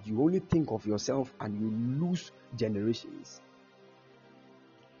you only think of yourself and you lose generations.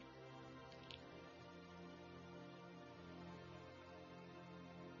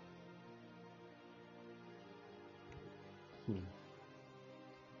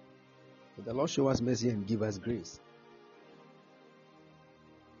 But the Lord show us mercy and give us grace.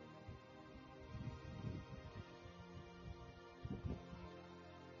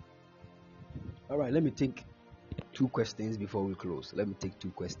 All right, let me take 2 questions before we close. Let me take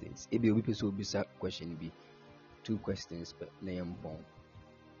 2 questions. If you question be 2 questions per name bomb.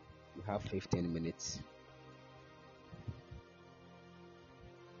 You have 15 minutes.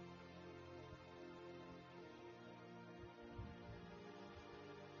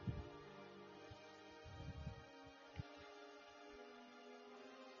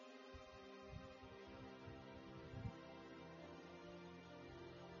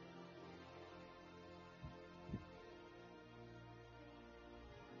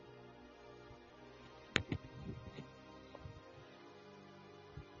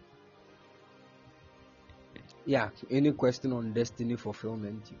 Yeah, any question on destiny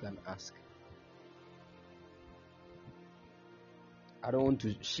fulfillment you can ask. I don't want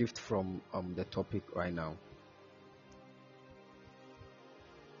to shift from the topic right now.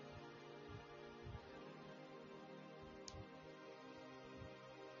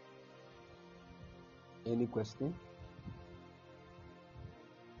 Any question?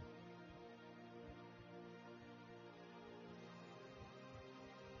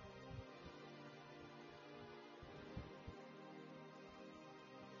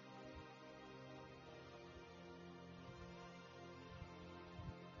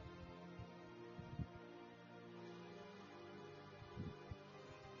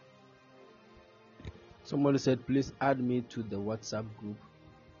 Somebody said, please add me to the WhatsApp group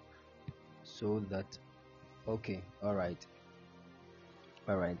so that. Okay, all right.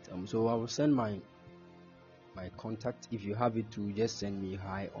 So I will send my contact. If you have it, to just send me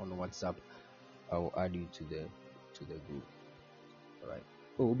hi on WhatsApp. I will add you to the group. All right.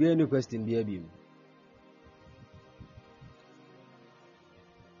 Oh, be any question, baby?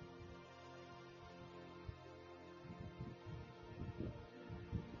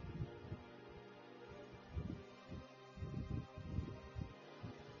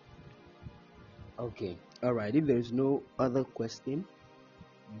 Okay. All right. If there is no other question,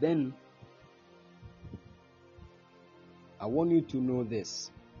 then I want you to know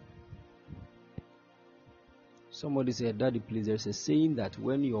this. Somebody said, Daddy, please, there's a saying that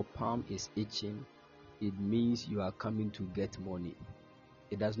when your palm is itching, it means you are coming to get money.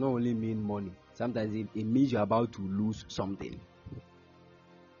 It does not only mean money. Sometimes it means you're about to lose something.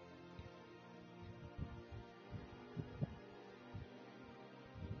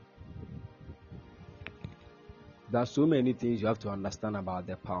 There are so many things you have to understand about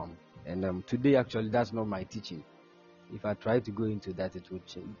the palm. And today, actually, that's not my teaching. If I try to go into that, it would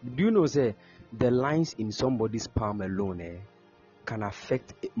change. Do you know, say, the lines in somebody's palm alone can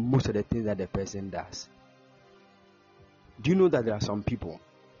affect most of the things that the person does? Do you know that there are some people?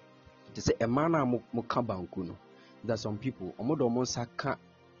 They say, there are some people,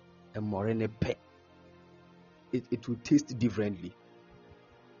 it will taste differently.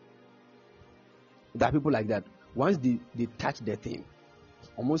 There are people like that. Once they touch the thing,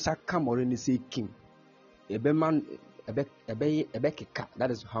 almost come already say king. That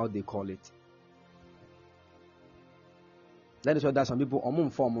is how they call it. That is why there are some people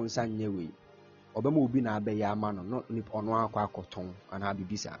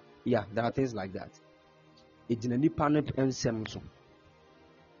yeah, there are things like that.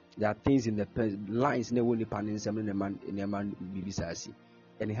 There are things in the lines and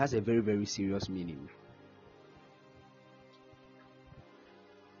it has a very, very serious meaning.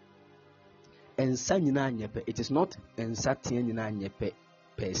 It is not per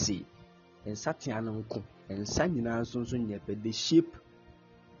se. The shape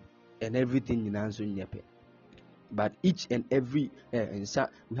and everything. But each and every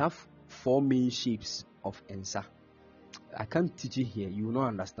we have 4 main shapes of ensa. I can't teach it here. You will not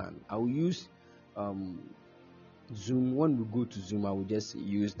understand. I will use Zoom. When we go to Zoom, I will just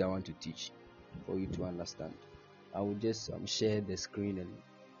use that one to teach for you to understand. I will just share the screen and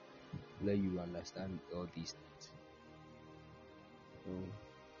let you understand all these things.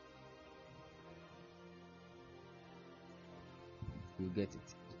 You get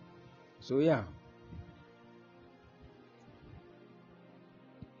it. So yeah.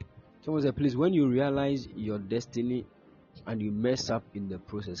 Someone said, please, when you realize your destiny and you mess up in the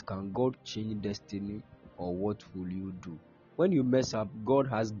process, can God change destiny, or what will you do? When you mess up, God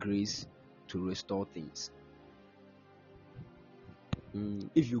has grace to restore things.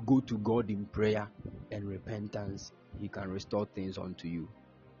 If you go to God in prayer and repentance, He can restore things unto you.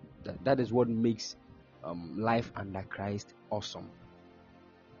 That is what makes life under Christ awesome.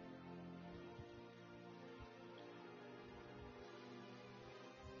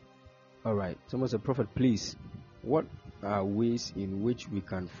 All right. Someone said, Prophet, please, what are ways in which we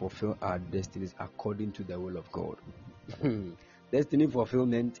can fulfill our destinies according to the will of God? Destiny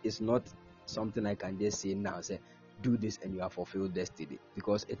fulfillment is not something I can just say now. Say, do this and you have fulfilled destiny,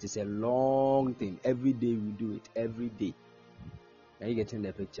 because it is a long thing. Every day we do it. Every day. Are you getting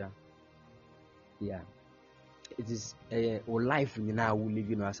the picture? Yeah. It is a life now we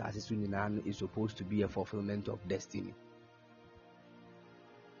live in as is supposed to be a fulfillment of destiny.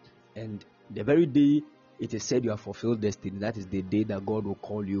 And the very day it is said you have fulfilled destiny, that is the day that God will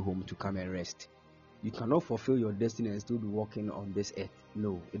call you home to come and rest. You cannot fulfill your destiny and still be walking on this earth.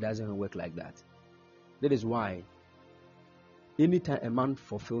 No, it doesn't work like that. That is why anytime a man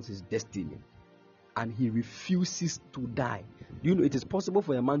fulfills his destiny and he refuses to die, it is possible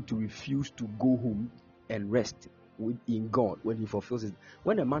for a man to refuse to go home and rest in God when he fulfills his.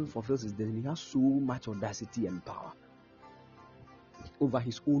 When a man fulfills his destiny, he has so much audacity and power. over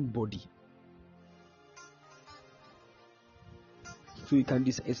his own body. So you can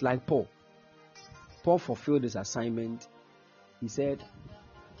it's like Paul. Paul fulfilled his assignment. He said,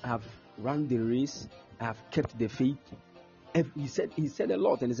 I have run the race, I have kept the faith. He said a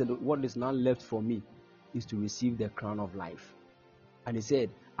lot, and he said, what is now left for me is to receive the crown of life. And he said,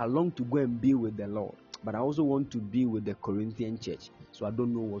 I long to go and be with the Lord, but I also want to be with the Corinthian church, so I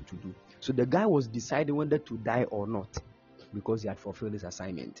don't know what to do. So the guy was deciding whether to die or not, because he had fulfilled his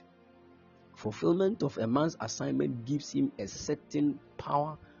assignment. Fulfillment of a man's assignment gives him a certain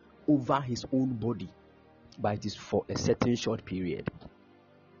power over his own body, but it is for a certain short period.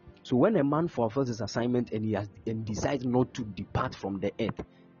 So when a man fulfills his assignment and decides not to depart from the earth,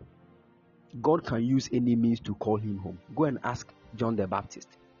 God can use any means to call him home. Go and ask John the Baptist.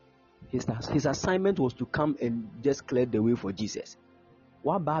 His assignment was to come and just clear the way for Jesus.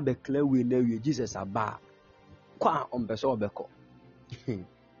 What Baba clear way now? Jesus aba kwa ombeso obeko.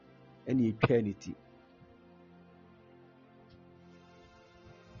 Any eternity.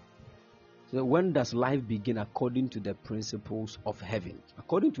 So when does life begin? According to the principles of heaven.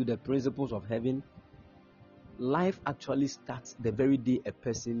 According to the principles of heaven, life actually starts the very day a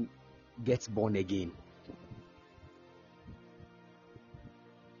person gets born again.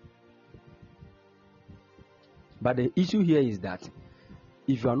 But the issue here is that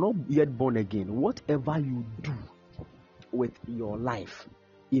if you are not yet born again, whatever you do with your life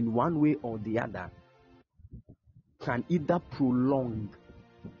in one way or the other can either prolong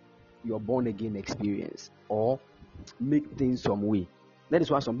your born again experience or make things some way. That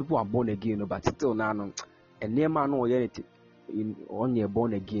is why some people are born again, but still now and near man on your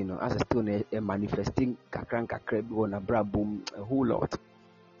born again as a still manifesting kakran on a bra boom a whole lot.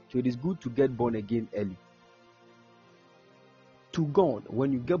 So it is good to get born again early. To God,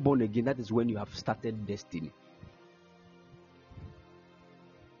 when you get born again, that is when you have started destiny.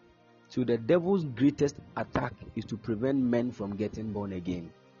 So the devil's greatest attack is to prevent men from getting born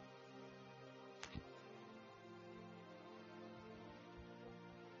again.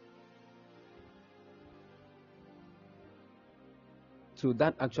 So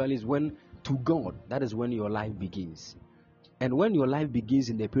that actually is when, to God, that is when your life begins. And when your life begins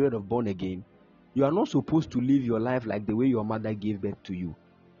in the period of born again, you are not supposed to live your life like the way your mother gave birth to you.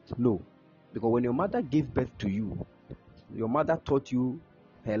 No. Because when your mother gave birth to you, your mother taught you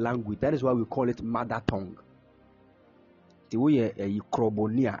her language. That is why we call it mother tongue. The way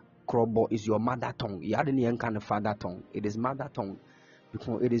Krobo is your mother tongue. You had any kind of father tongue. It is mother tongue.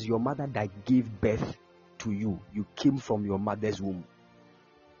 Because it is your mother that gave birth to you. You came from your mother's womb.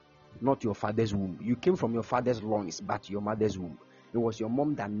 Not your father's womb. You came from your father's loins, but your mother's womb. It was your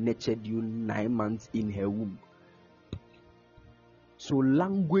mom that nurtured you 9 months in her womb. So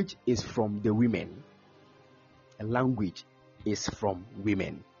language is from the women. Language is from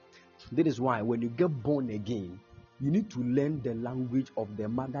women. That is why when you get born again, you need to learn the language of the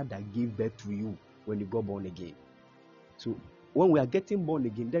mother that gave birth to you when you got born again. So when we are getting born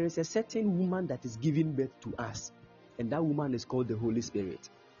again, there is a certain woman that is giving birth to us, and that woman is called the Holy Spirit.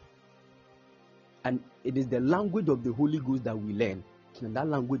 And it is the language of the Holy Ghost that we learn. And that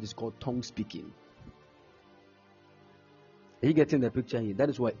language is called tongue speaking. Are you getting the picture here? That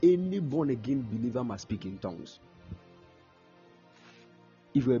is why any born again believer must speak in tongues.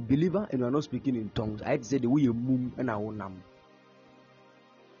 If you're a believer and you're not speaking in tongues, I'd say the way you move and I will nam.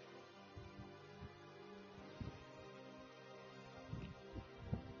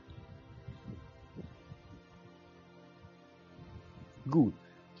 Good.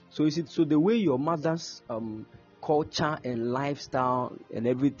 So is it so the way your mother's culture and lifestyle and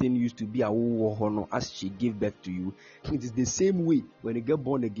everything used to be as she gave birth to you, it is the same way when you get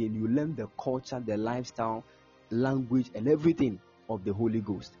born again, you learn the culture, the lifestyle, language, and everything of the Holy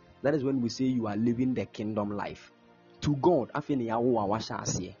Ghost. That is when we say you are living the kingdom life. To God, so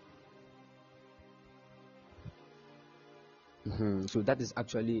that is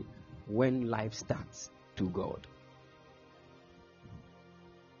actually when life starts to God.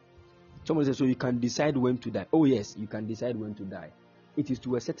 Someone says, so you can decide when to die. Oh yes, you can decide when to die. It is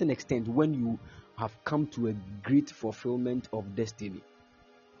to a certain extent when you have come to a great fulfillment of destiny.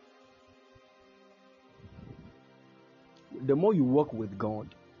 The more you walk with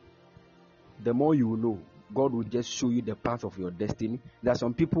God, the more you will know. God will just show you the path of your destiny. There are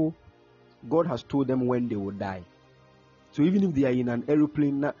some people, God has told them when they will die. So even if they are in an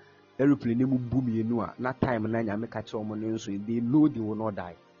aeroplane, not time, they know they will not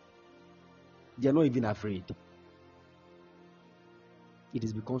die. They are not even afraid. It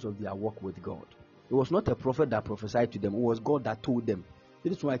is because of their walk with God. It was not a prophet that prophesied to them. It was God that told them.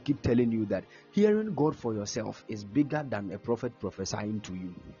 This is why I keep telling you that hearing God for yourself is bigger than a prophet prophesying to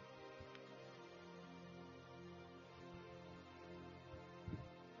you.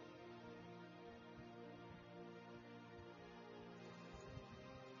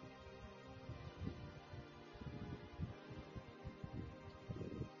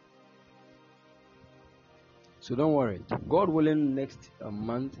 So don't worry. God willing, next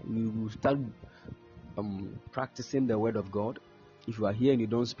month we will start practicing the word of God. If you are here and you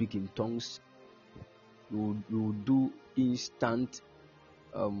don't speak in tongues, we will do instant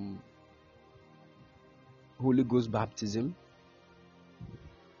Holy Ghost baptism,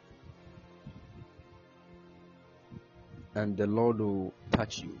 and the Lord will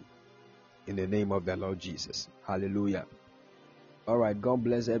touch you in the name of the Lord Jesus. Hallelujah. All right. God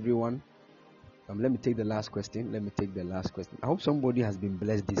bless everyone. Let me take the last question. I hope somebody has been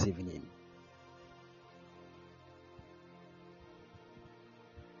blessed this evening.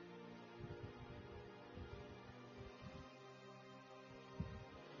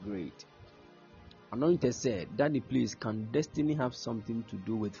 Great. Anointed said, Daddy, please, can destiny have something to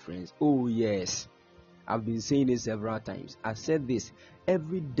do with friends? Oh, yes. I've been saying it several times. I said this.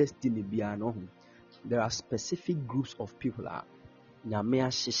 Every destiny be known. There are specific groups of people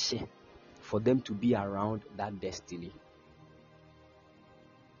for them to be around that destiny.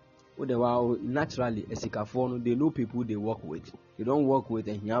 Naturally, they know people they work with. They don't work with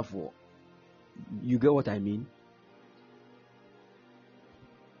a here for. You get what I mean?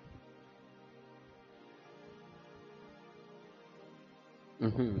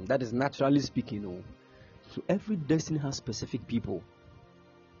 That is naturally speaking. So every destiny has specific people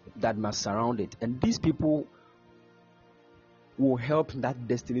that must surround it, and these people will help that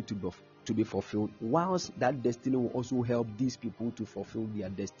destiny to be fulfilled, whilst that destiny will also help these people to fulfill their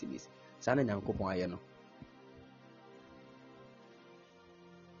destinies.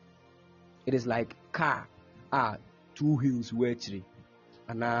 It is like car, two wheels were three,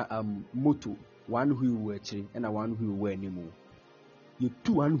 and motor, one wheel were three, and a one wheel were anymore. You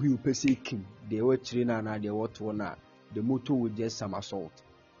two one wheel per second, they were three and they were two na, the motor will just somersault.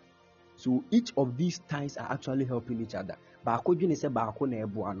 So each of these ties are actually helping each other. So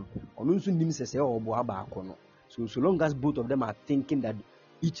long as both of them are thinking that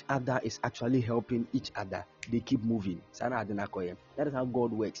each other is actually helping each other, they keep moving. That is how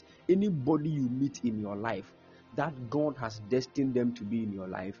God works. Anybody you meet in your life that God has destined them to be in your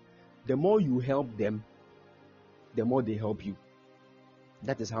life, the more you help them, the more they help you.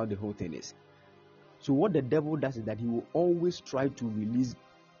 That is how the whole thing is. So what the devil does is that he will always try to release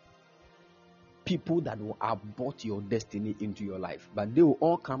people that will abort your destiny into your life, but they will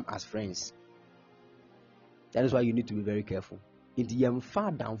all come as friends. That is why you need to be very careful. Discover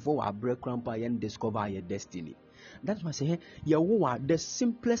your destiny. That's why I say, the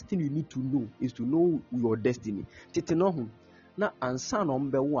simplest thing you need to know is to know your destiny. Now,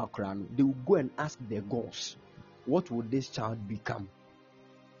 they will go and ask their gods, what would this child become?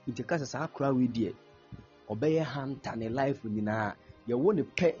 In the case of we obey a hand and a life in you want to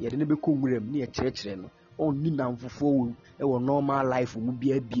pay your near church on Ninam for our normal life will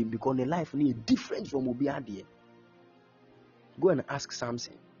be a being because the life is different from Obiadi. Go and ask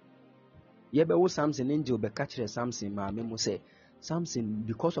Samson. Yebe Samson angel be catch Samson, my memo say Samson,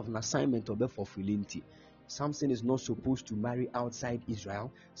 because of an assignment of the fulfilling. Samson is not supposed to marry outside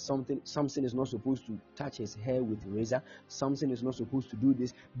Israel. Samson is not supposed to touch his hair with razor. Samson is not supposed to do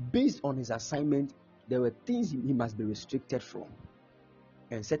this. Based on his assignment, there were things he must be restricted from,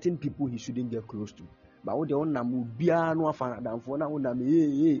 and certain people he shouldn't get close to. But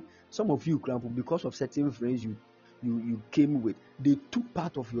some of you, because of certain friends you came with, they took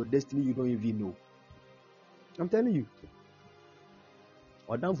part of your destiny you don't even know. I'm telling you.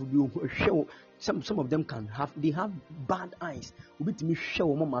 Some of them they have bad eyes.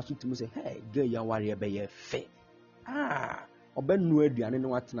 Say, hey, girl, you are very fair. By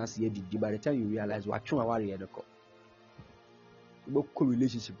the time you realize what you are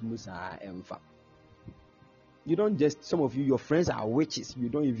relationship, you don't just, some of you, your friends are witches, you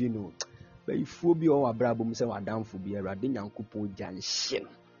don't even know. But if you be all abrabo, say what down for be a radin and couple janshin.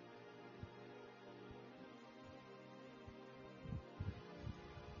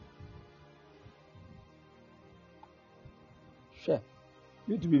 Sure.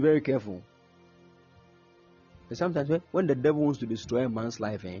 You need to be very careful. And sometimes when the devil wants to destroy a man's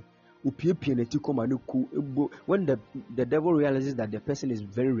life, when the devil realizes that the person is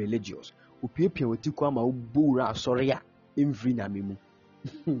very religious, I'm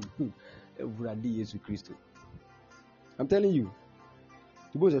telling you.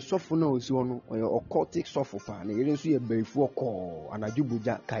 Suppose a soft no is one or occultic soft fan, you didn't see a bay for call and a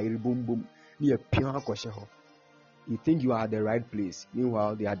jubuja kairi boom boom near pure kosheho. You think you are at the right place,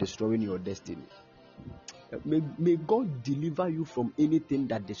 meanwhile, they are destroying your destiny. May God deliver you from anything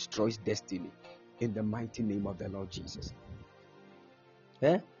that destroys destiny in the mighty name of the Lord Jesus.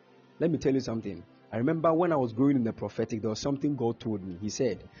 Let me tell you something. I remember when I was growing in the prophetic, there was something God told me. He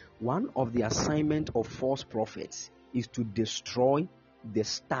said, one of the assignment of false prophets is to destroy the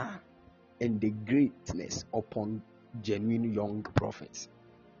star and the greatness upon genuine young prophets.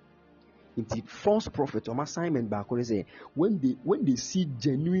 The false prophet on assignment back say when they see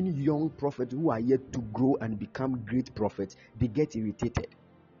genuine young prophets who are yet to grow and become great prophets, they get irritated.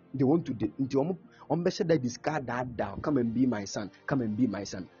 They want to that discard that down. Come and be my son. Come and be my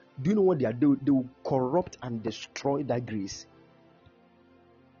son. Do you know what they are doing? They will corrupt and destroy that grace.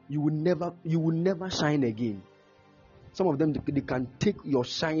 You will never shine again. Some of them, they can take your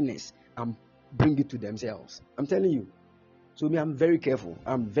shyness and bring it to themselves. I'm telling you. So I'm very careful.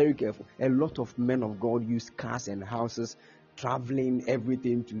 I'm very careful. A lot of men of God use cars and houses, traveling,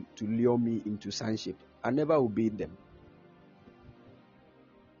 everything to lure me into sonship. I never obeyed them.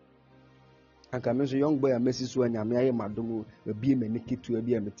 And come as a young boy, a message when I'm a madam, a beam and naked to a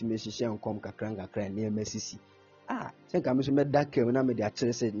beam, a timesha and come kakranga near Messisi. Think I must met that when I made the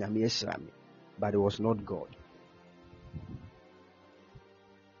church said Namia Shrami, but it was not God.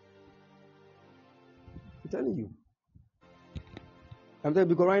 I'm telling you. I'm telling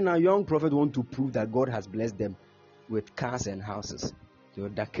you, because right now, young prophets want to prove that God has blessed them with cars and houses. So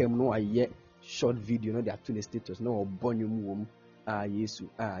that came no a yet short video, they are to the status, no bonium womb. Yesu.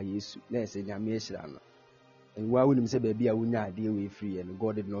 Let's say Namia. And why wouldn't say baby I will not deal with free and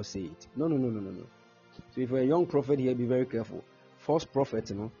God did not say it? No. So if you're a young prophet here, be very careful. False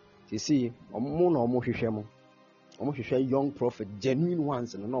prophet, you see, young prophet, genuine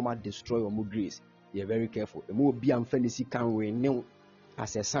ones, and normal destroy or grace. You're very careful. The more be fantasy can renew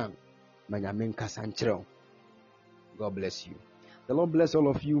as a son. God bless you. The Lord bless all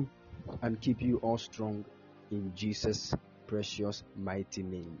of you and keep you all strong in Jesus' precious mighty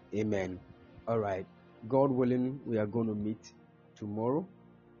name. Amen. All right. God willing, we are going to meet tomorrow.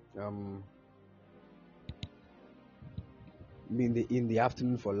 In the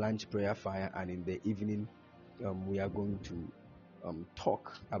afternoon for lunch prayer fire, and in the evening we are going to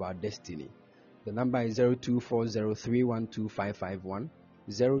talk about destiny. The number is 0240312551,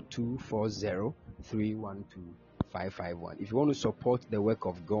 0240312551. If you want to support the work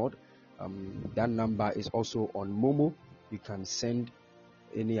of God, that number is also on Momo. You can send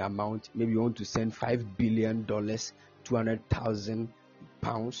any amount. Maybe you want to send $5 billion, 200,000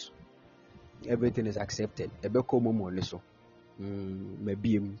 pounds. Everything is accepted. So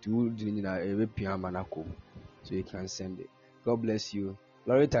you can send it. God bless you.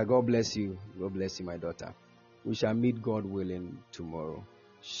 Loretta, God bless you. God bless you, my daughter. We shall meet, God willing, tomorrow.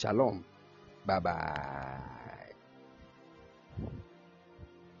 Shalom. Bye-bye.